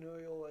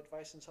entrepreneurial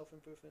advice and self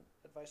improvement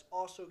advice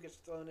also gets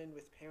thrown in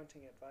with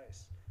parenting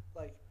advice.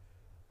 Like,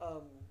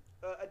 um,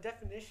 a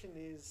definition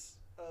is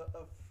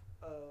of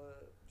a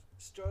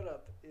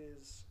startup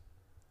is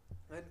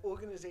an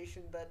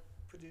organization that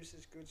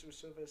produces goods or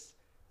service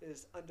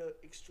is under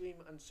extreme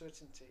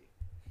uncertainty,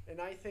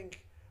 and I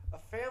think a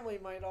family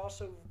might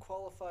also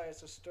qualify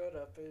as a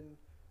startup in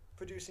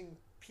producing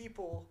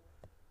people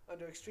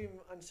under extreme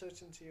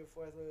uncertainty of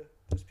whether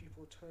those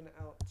people turn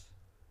out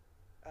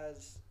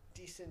as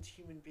decent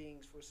human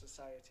beings for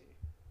society.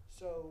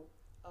 So,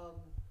 um,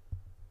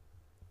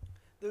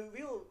 the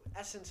real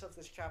essence of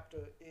this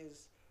chapter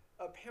is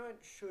a parent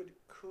should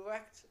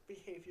correct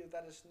behavior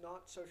that is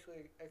not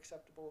socially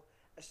acceptable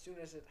as soon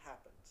as it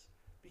happens.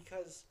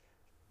 Because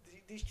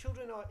these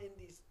children are in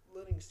these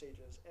learning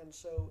stages, and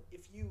so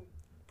if you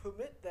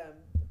permit them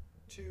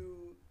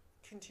to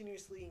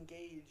continuously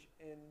engage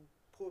in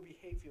poor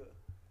behavior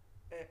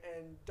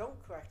and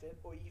don't correct it,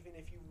 or even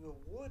if you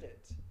reward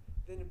it,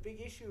 then a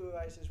big issue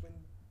arises when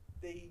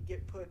they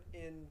get put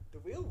in the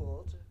real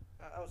world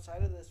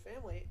outside of this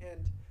family,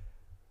 and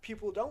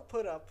people don't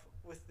put up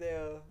with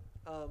their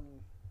um,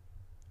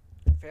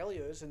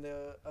 failures and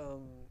their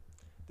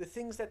the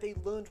things that they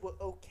learned were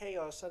okay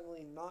are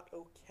suddenly not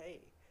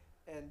okay,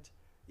 and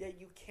yeah,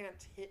 you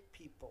can't hit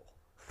people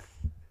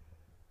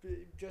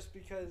just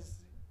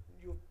because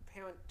your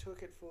parent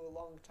took it for a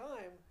long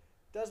time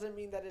doesn't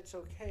mean that it's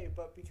okay,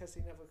 but because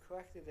they never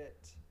corrected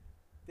it,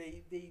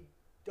 they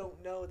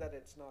don't know that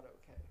it's not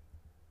okay.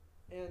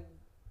 And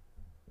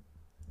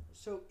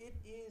so it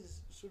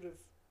is sort of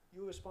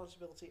your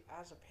responsibility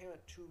as a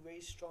parent to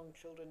raise strong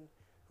children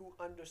who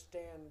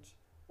understand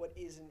what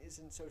is and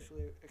isn't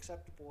socially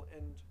acceptable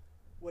and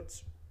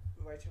what's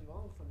right and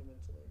wrong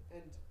fundamentally.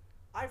 And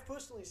I've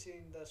personally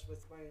seen this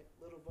with my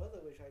little brother,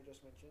 which I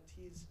just mentioned.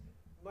 He's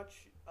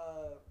much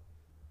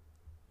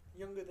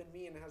younger than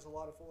me and has a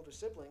lot of older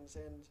siblings,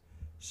 and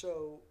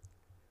so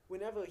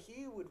whenever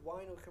he would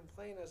whine or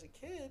complain as a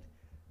kid,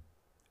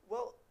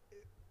 well,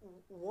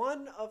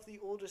 one of the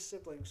older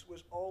siblings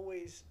was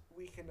always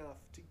weak enough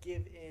to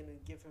give in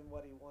and give him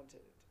what he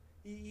wanted.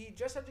 He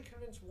just had to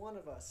convince one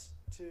of us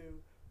to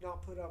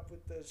not put up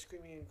with the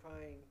screaming and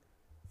crying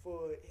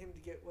for him to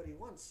get what he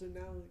wants. So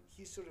now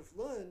he's sort of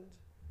learned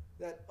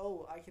that,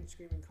 oh, I can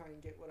scream and cry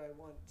and get what I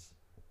want.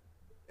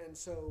 And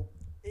so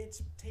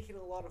it's taken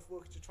a lot of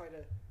work to try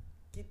to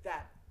get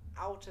that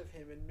out of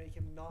him and make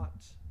him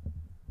not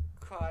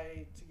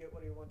cry to get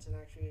what he wants, and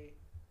actually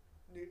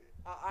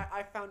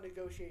I found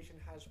negotiation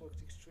has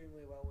worked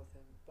extremely well with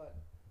him, but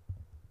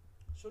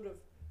sort of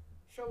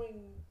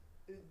showing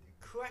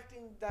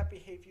correcting that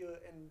behavior,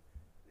 and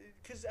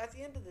because at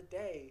the end of the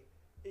day,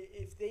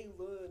 if they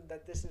learn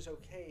that this is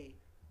okay,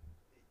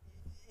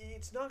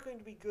 it's not going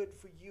to be good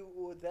for you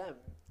or them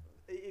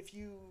if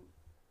you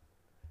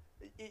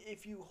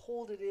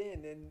hold it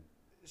in, and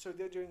so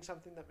they're doing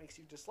something that makes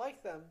you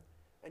dislike them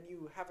and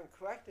you haven't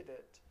corrected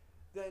it,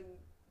 then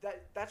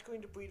that's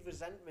going to breed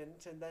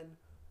resentment, and then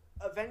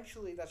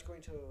eventually that's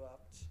going to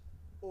erupt,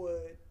 or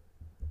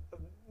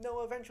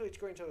no, eventually it's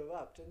going to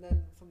erupt, and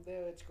then from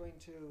there it's going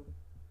to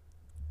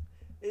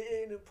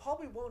it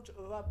probably won't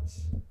erupt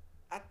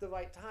at the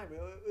right time.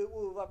 It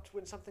will erupt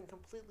when something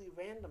completely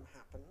random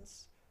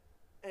happens,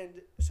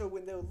 and so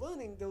when they're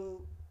learning,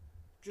 they'll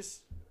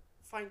just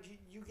find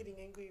you getting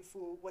angry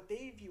for what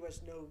they view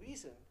as no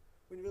reason,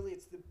 when really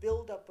it's the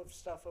buildup of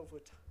stuff over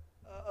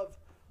of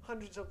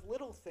hundreds of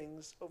little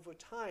things over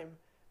time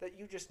that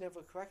you just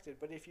never corrected.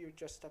 But if you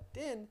just stepped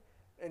in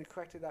and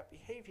corrected that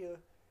behavior,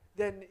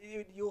 then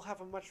you'll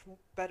have a much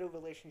better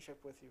relationship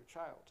with your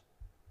child.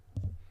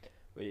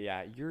 But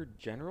yeah, your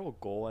general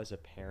goal as a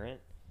parent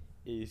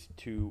is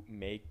to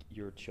make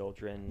your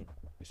children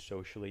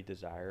socially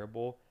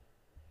desirable.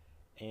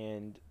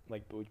 And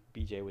like what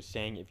BJ was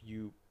saying, if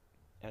you,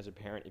 as a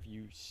parent, if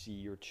you see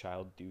your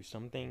child do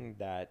something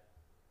that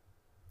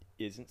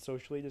isn't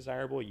socially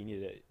desirable, you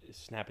need to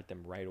snap at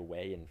them right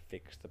away and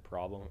fix the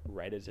problem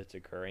right as it's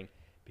occurring.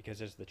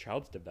 Because as the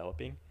child's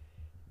developing,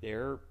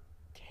 they're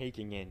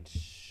taking in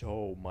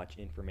so much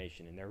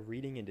information and they're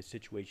reading into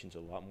situations a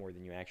lot more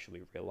than you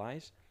actually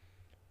realize.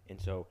 And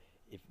so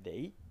if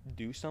they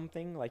do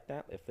something like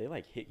that, if they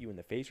like hit you in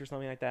the face or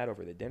something like that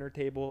over the dinner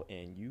table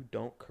and you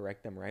don't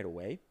correct them right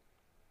away,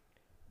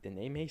 then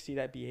they may see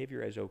that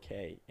behavior as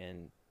okay.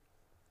 And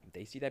if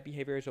they see that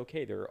behavior as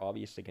okay, they're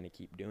obviously going to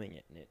keep doing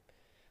it. And it,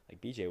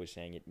 like BJ was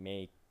saying, it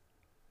may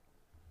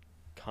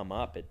come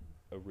up at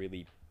a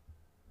really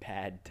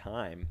bad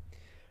time.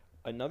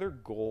 Another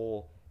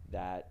goal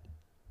that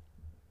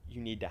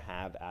you need to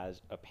have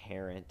as a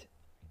parent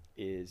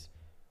is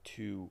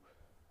to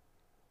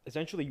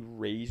essentially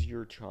raise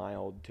your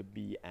child to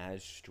be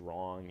as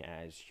strong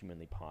as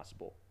humanly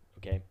possible.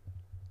 Okay?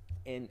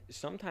 And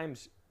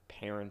sometimes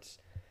parents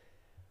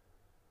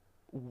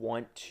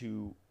want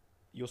to,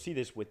 you'll see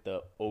this with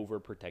the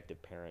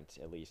overprotective parents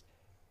at least,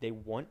 they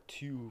want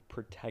to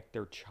protect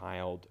their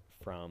child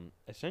from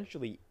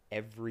essentially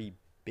every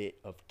bit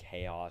of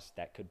chaos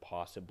that could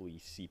possibly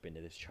seep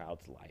into this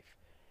child's life.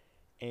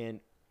 And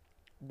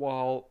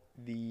while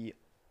the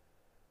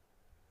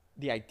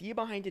idea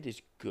behind it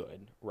is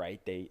good,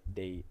 right?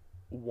 They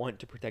want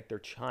to protect their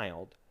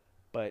child,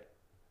 but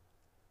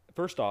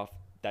first off,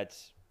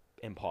 that's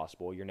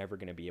impossible. You're never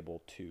going to be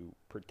able to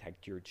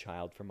protect your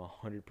child from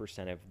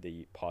 100% of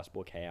the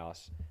possible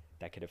chaos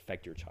that could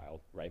affect your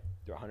child, right?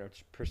 There are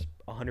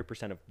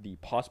 100% of the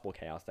possible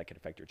chaos that could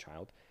affect your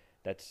child.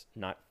 That's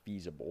not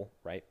feasible,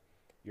 right?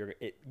 You're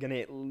going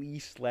to at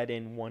least let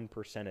in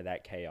 1% of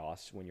that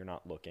chaos when you're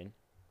not looking,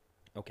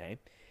 okay?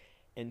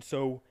 And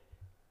so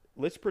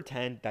let's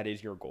pretend that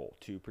is your goal,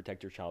 to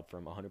protect your child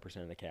from 100%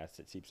 of the chaos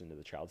that seeps into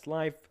the child's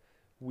life.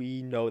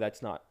 We know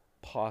that's not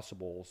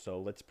possible, so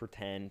let's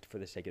pretend for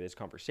the sake of this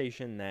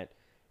conversation that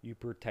you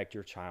protect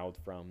your child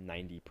from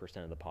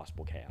 90% of the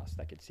possible chaos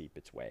that could seep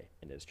its way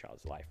into this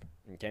child's life.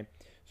 Okay?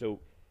 So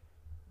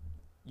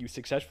you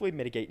successfully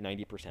mitigate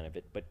 90% of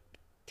it, but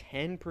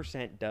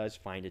 10% does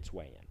find its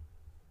way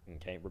in.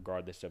 Okay?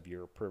 Regardless of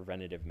your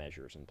preventative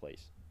measures in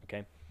place.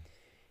 Okay?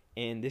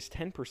 And this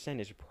 10%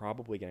 is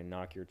probably going to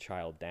knock your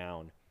child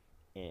down,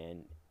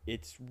 and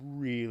it's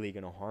really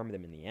going to harm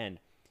them in the end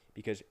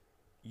because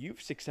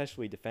you've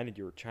successfully defended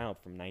your child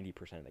from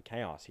 90% of the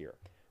chaos here.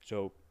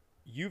 So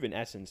you've, in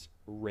essence,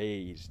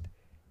 raised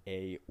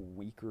a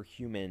weaker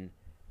human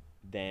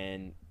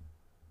than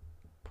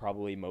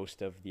probably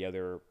most of the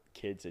other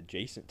kids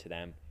adjacent to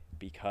them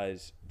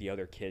because the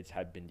other kids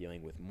have been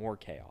dealing with more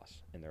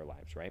chaos in their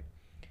lives, right?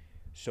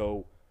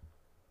 So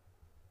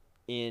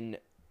in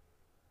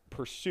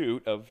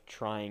pursuit of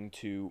trying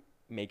to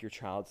make your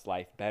child's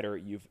life better,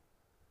 you've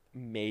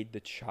made the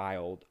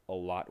child a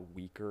lot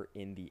weaker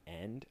in the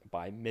end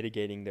by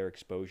mitigating their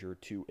exposure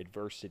to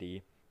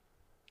adversity.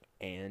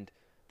 And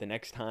the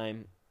next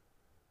time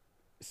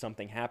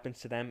something happens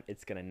to them,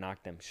 it's going to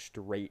knock them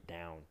straight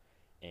down.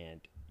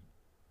 And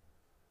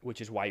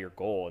which is why your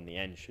goal in the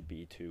end should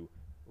be to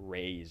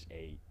raise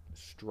a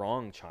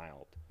strong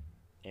child.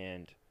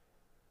 And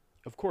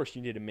of course,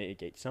 you need to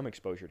mitigate some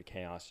exposure to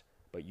chaos,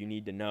 but you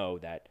need to know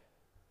that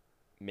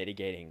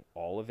mitigating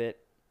all of it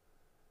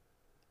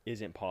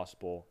isn't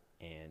possible,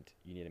 and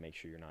you need to make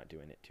sure you're not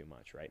doing it too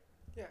much, right?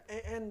 Yeah,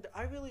 and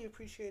I really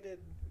appreciated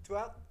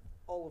throughout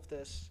all of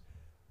this,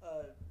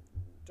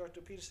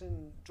 Dr.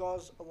 Peterson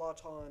draws a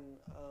lot on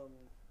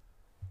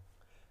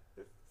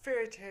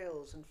fairy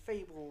tales and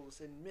fables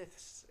and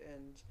myths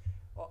and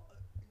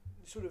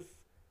sort of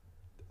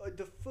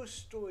the first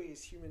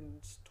stories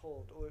humans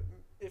told, or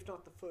if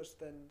not the first,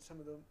 then some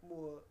of the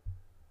more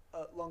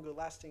longer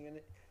lasting.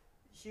 And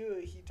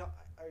here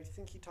I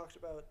think he talked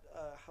about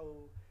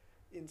how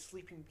in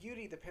Sleeping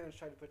Beauty the parents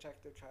tried to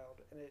protect their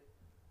child, and it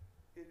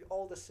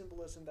all the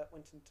symbolism that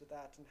went into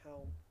that, and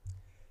how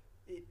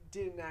it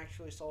didn't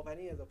actually solve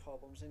any of the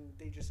problems, and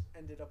they just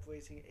ended up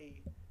raising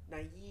a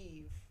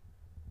naive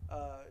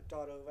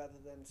daughter rather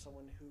than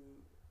someone who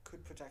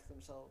could protect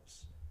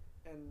themselves.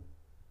 And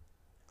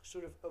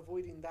sort of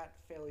avoiding that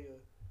failure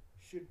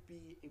should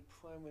be a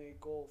primary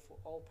goal for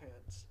all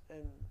parents.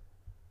 And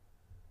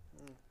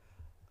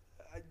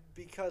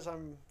because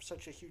I'm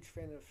such a huge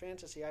fan of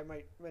fantasy, I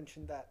might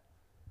mention that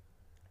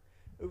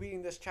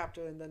reading this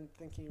chapter and then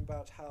thinking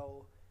about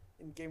how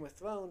in Game of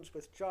Thrones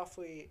with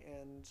Joffrey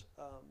and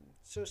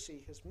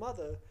Cersei, his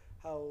mother,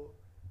 how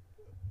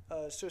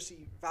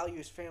Cersei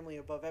values family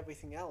above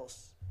everything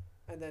else,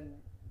 and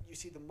then you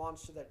see the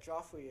monster that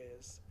Joffrey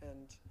is,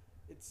 and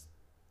it's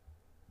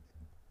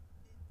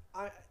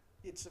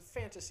a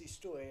fantasy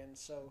story, and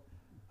so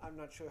I'm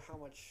not sure how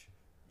much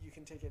you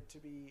can take it to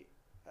be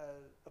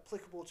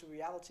applicable to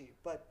reality,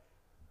 but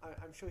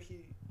I'm sure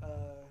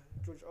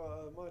George R.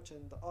 R.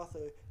 Martin, the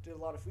author, did a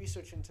lot of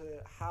research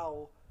into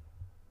how,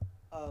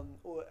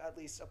 or at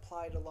least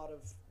applied a lot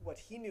of what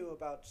he knew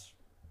about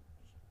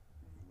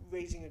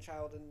raising a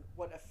child and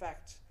what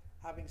effect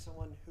having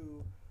someone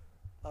who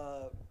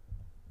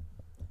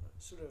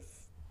sort of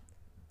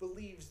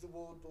believes the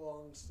world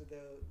belongs to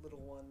their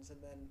little ones,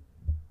 and then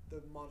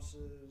the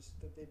monsters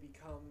that they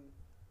become.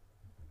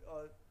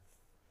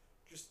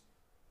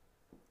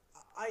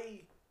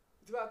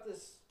 Throughout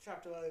this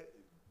chapter,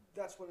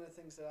 that's one of the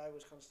things that I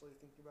was constantly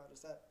thinking about,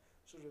 is that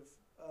sort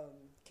of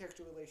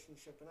character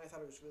relationship, and I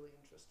thought it was really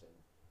interesting.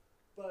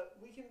 But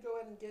we can go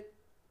ahead and get.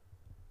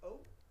 Oh.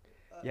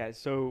 Yeah,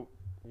 so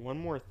one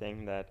more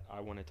thing that I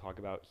want to talk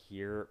about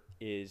here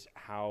is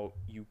how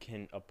you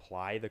can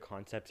apply the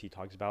concepts he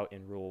talks about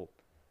in Rule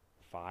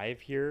 5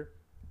 here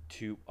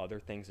to other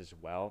things as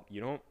well.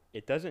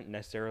 It doesn't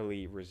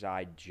necessarily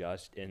reside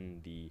just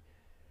in the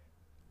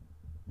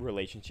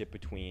relationship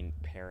between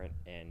parent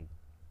and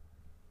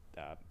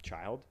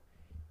child.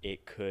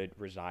 It could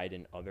reside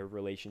in other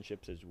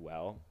relationships as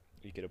well.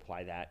 You could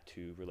apply that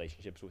to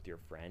relationships with your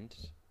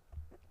friends.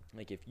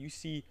 Like if you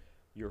see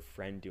your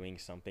friend doing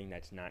something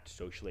that's not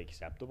socially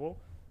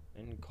acceptable,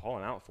 then call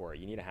them out for it.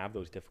 You need to have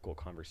those difficult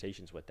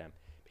conversations with them,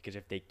 because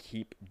if they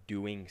keep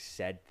doing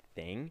said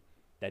thing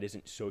that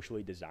isn't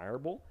socially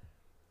desirable,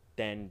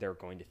 then they're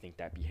going to think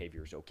that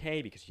behavior is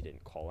okay because you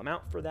didn't call them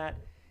out for that.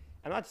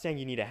 I'm not saying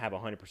you need to have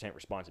 100%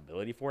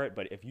 responsibility for it,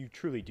 but if you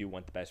truly do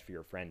want the best for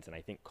your friends, then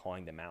I think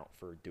calling them out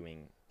for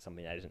doing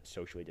something that isn't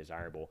socially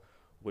desirable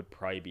would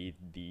probably be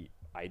the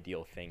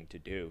ideal thing to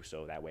do,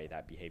 so that way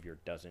that behavior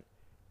doesn't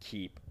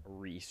keep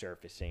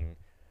resurfacing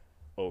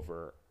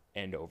over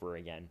and over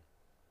again.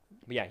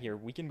 But yeah, here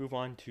we can move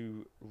on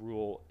to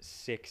Rule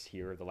 6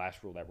 here, the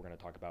last rule that we're going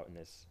to talk about in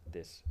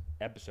this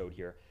episode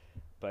here.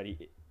 But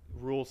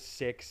Rule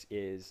 6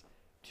 is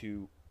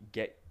to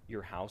get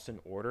your house in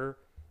order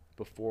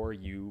before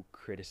you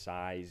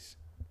criticize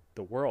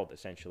the world,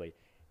 essentially.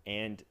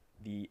 And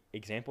the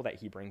example that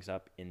he brings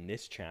up in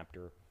this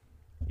chapter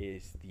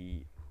is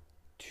the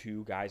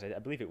two guys, I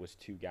believe it was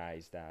two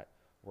guys that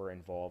were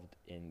involved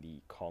in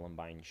the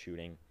Columbine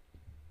shooting.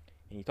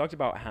 And he talked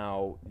about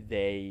how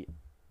they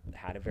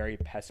had a very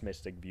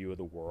pessimistic view of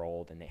the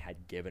world and they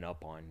had given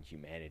up on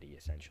humanity,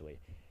 essentially.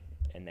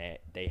 And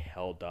that they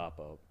held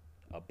up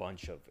a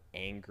bunch of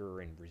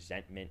anger and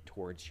resentment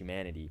towards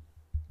humanity.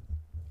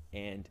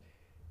 And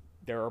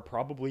there are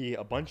probably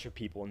a bunch of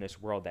people in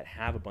this world that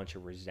have a bunch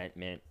of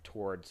resentment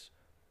towards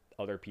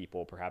other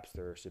people, perhaps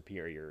their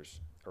superiors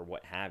or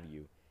what have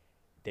you.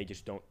 They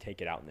just don't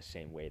take it out in the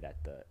same way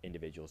that the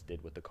individuals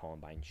did with the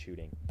Columbine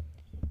shooting.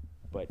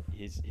 But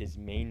his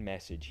main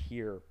message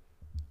here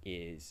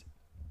is,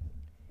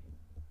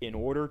 in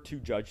order to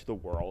judge the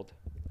world,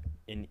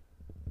 in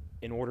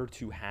order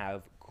to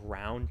have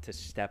ground to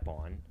step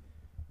on,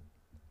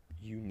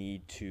 you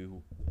need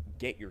to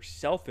get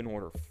yourself in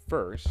order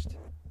first,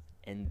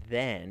 and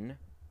then,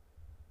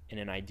 in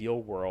an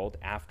ideal world,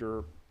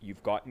 after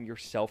you've gotten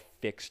yourself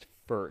fixed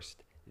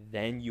first,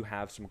 then you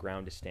have some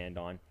ground to stand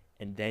on,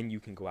 and then you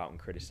can go out and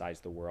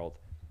criticize the world,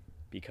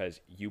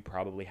 because you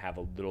probably have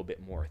a little bit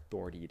more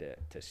authority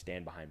to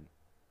stand behind.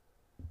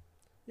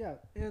 Yeah,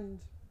 and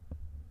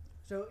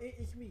so it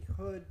can be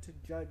hard to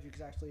judge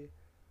exactly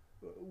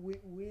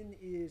when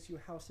is your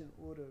house in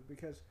order,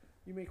 because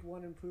you make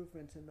one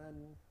improvement and then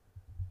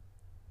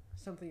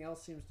something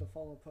else seems to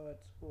fall apart,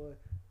 or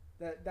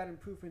that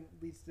improvement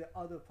leads to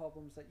other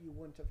problems that you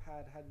wouldn't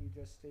have had you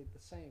just stayed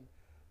the same.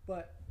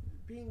 But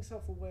being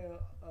self-aware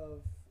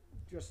of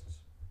just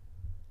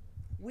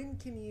when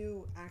can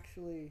you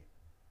actually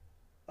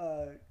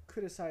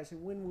criticize,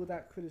 and when will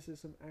that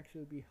criticism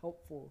actually be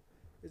helpful,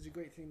 is a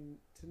great thing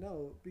to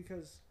know,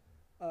 because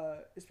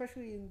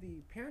especially in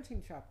the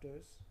parenting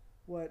chapters,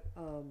 what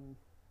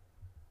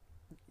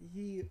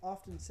he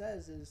often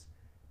says is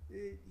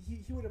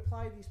he would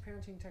apply these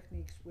parenting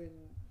techniques when,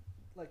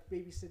 like,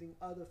 babysitting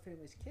other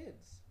families'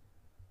 kids,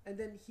 and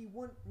then he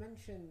wouldn't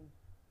mention,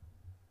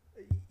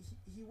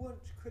 he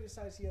wouldn't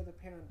criticize the other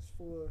parents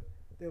for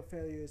their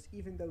failures,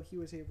 even though he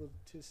was able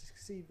to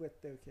succeed with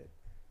their kid,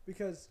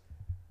 because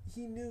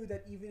he knew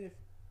that even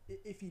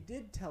if he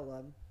did tell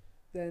them,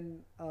 then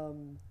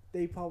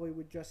they probably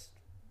would just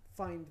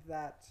find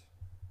that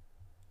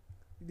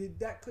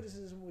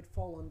criticism would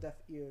fall on deaf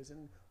ears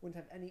and wouldn't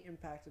have any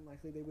impact, and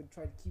likely they would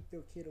try to keep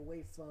their kid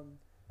away from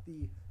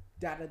the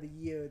dad of the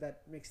year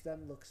that makes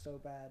them look so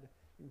bad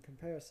in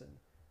comparison.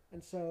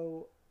 And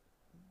so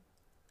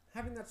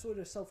having that sort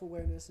of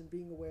self-awareness and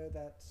being aware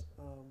that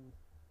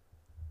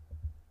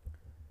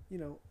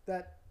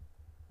that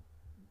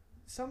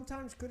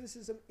sometimes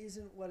criticism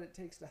isn't what it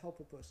takes to help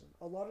a person.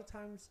 A lot of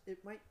times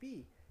it might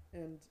be,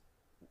 and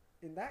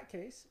in that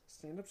case,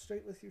 stand up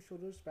straight with your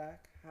shoulders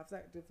back, have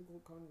that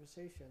difficult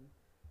conversation,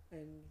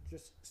 and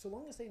just, so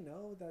long as they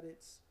know that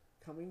it's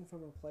coming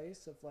from a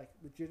place of, like,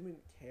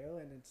 legitimate care,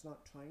 and it's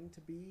not trying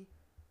to be,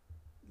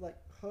 like,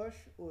 harsh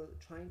or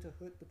trying to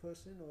hurt the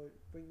person or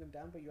bring them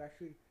down, but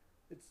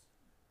it's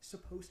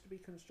supposed to be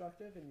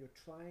constructive, and you're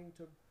trying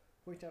to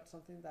point out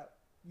something that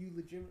you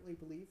legitimately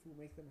believe will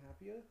make them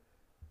happier,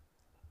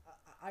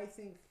 I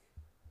think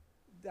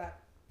that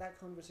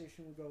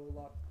conversation will go a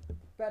lot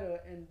better.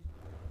 And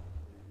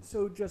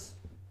so just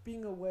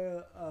being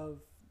aware of,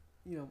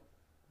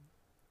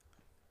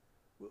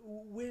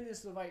 when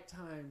is the right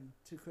time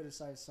to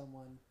criticize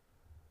someone,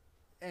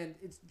 and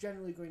it's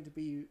generally going to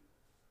be,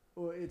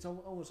 or it's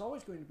almost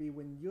always going to be,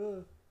 when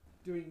you're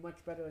doing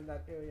much better in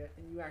that area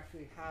and you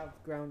actually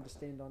have ground to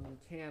stand on and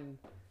can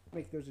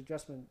make those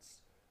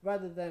adjustments.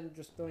 rather than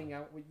just throwing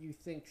out what you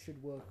think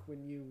should work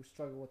when you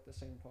struggle with the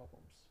same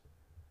problems.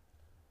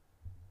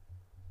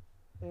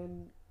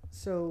 And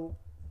so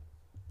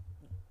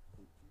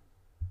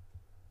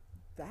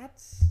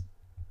that's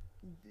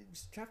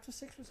chapter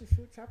 6 was a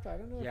short chapter. I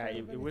don't know. Yeah, if I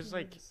have it was anything more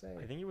like, to say.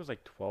 I think it was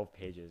like 12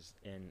 pages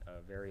in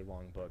a very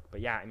long book.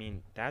 But yeah, I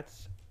mean,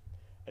 that's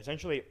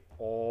essentially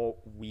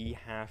all we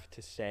have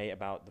to say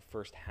about the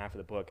first half of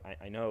the book.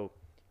 I know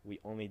we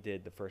only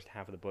did the first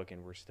half of the book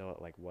and we're still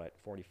at like, what,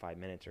 45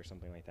 minutes or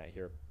something like that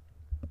here.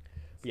 But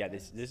yeah,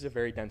 this is a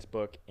very dense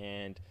book.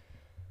 And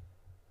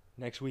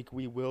next week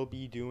we will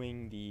be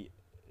doing the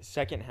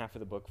second half of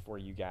the book for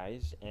you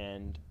guys.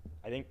 And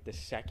I think the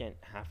second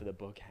half of the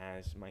book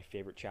has my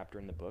favorite chapter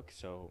in the book.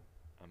 So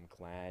I'm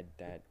glad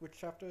that Which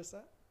chapter is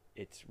that?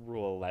 it's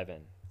Rule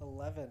 11.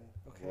 11.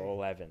 Okay. Rule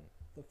 11.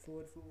 Look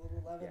forward for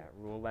Rule 11. Yeah,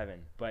 Rule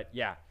 11. But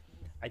yeah,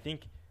 I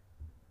think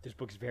this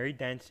book's very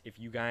dense. If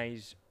you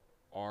guys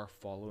are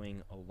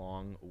following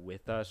along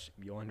with us,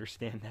 you'll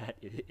understand that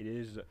it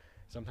is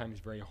sometimes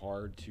very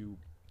hard to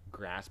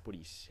grasp what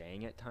he's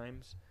saying at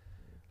times,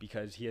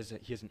 because he has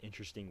an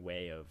interesting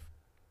way of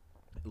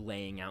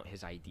laying out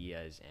his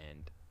ideas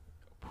and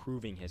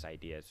proving his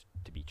ideas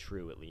to be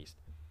true, at least.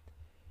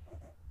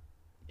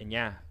 And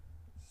yeah,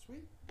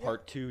 Sweet.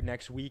 part 2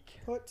 next week.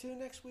 Part 2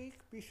 next week.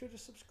 Be sure to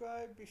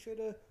subscribe. Be sure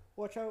to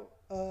watch out.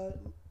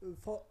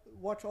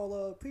 Watch all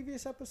the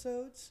previous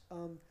episodes.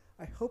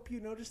 I hope you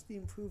noticed the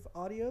improved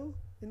audio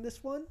in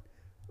this one.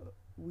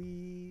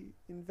 We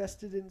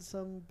invested in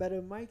some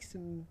better mics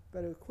and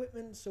better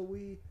equipment, so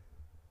we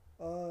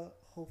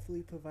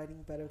hopefully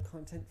providing better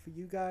content for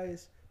you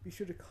guys. Be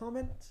sure to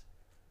comment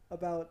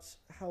about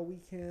how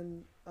we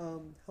can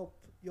help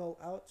y'all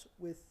out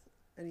with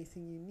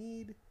anything you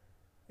need,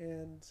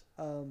 and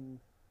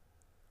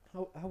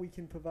how we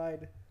can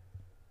provide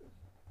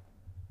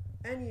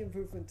any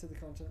improvement to the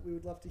content. We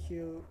would love to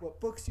hear what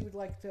books you would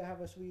like to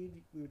have us read.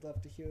 We would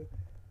love to hear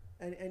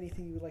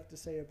anything you would like to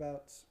say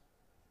about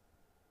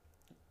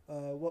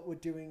what we're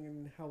doing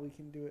and how we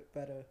can do it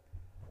better.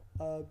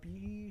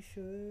 Be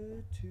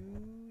sure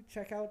to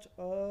check out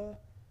our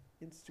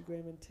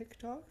Instagram and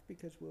TikTok,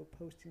 because we're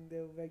posting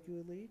there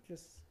regularly,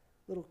 just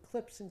little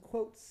clips and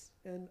quotes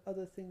and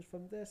other things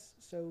from this,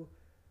 so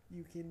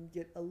you can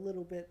get a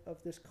little bit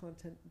of this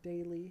content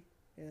daily.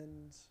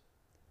 And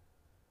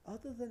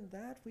other than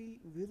that, we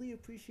really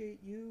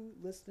appreciate you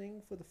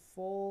listening for the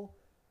full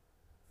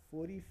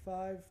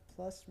 45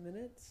 plus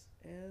minutes,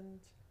 and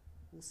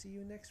we'll see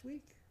you next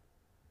week.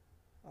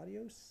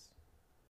 Adios.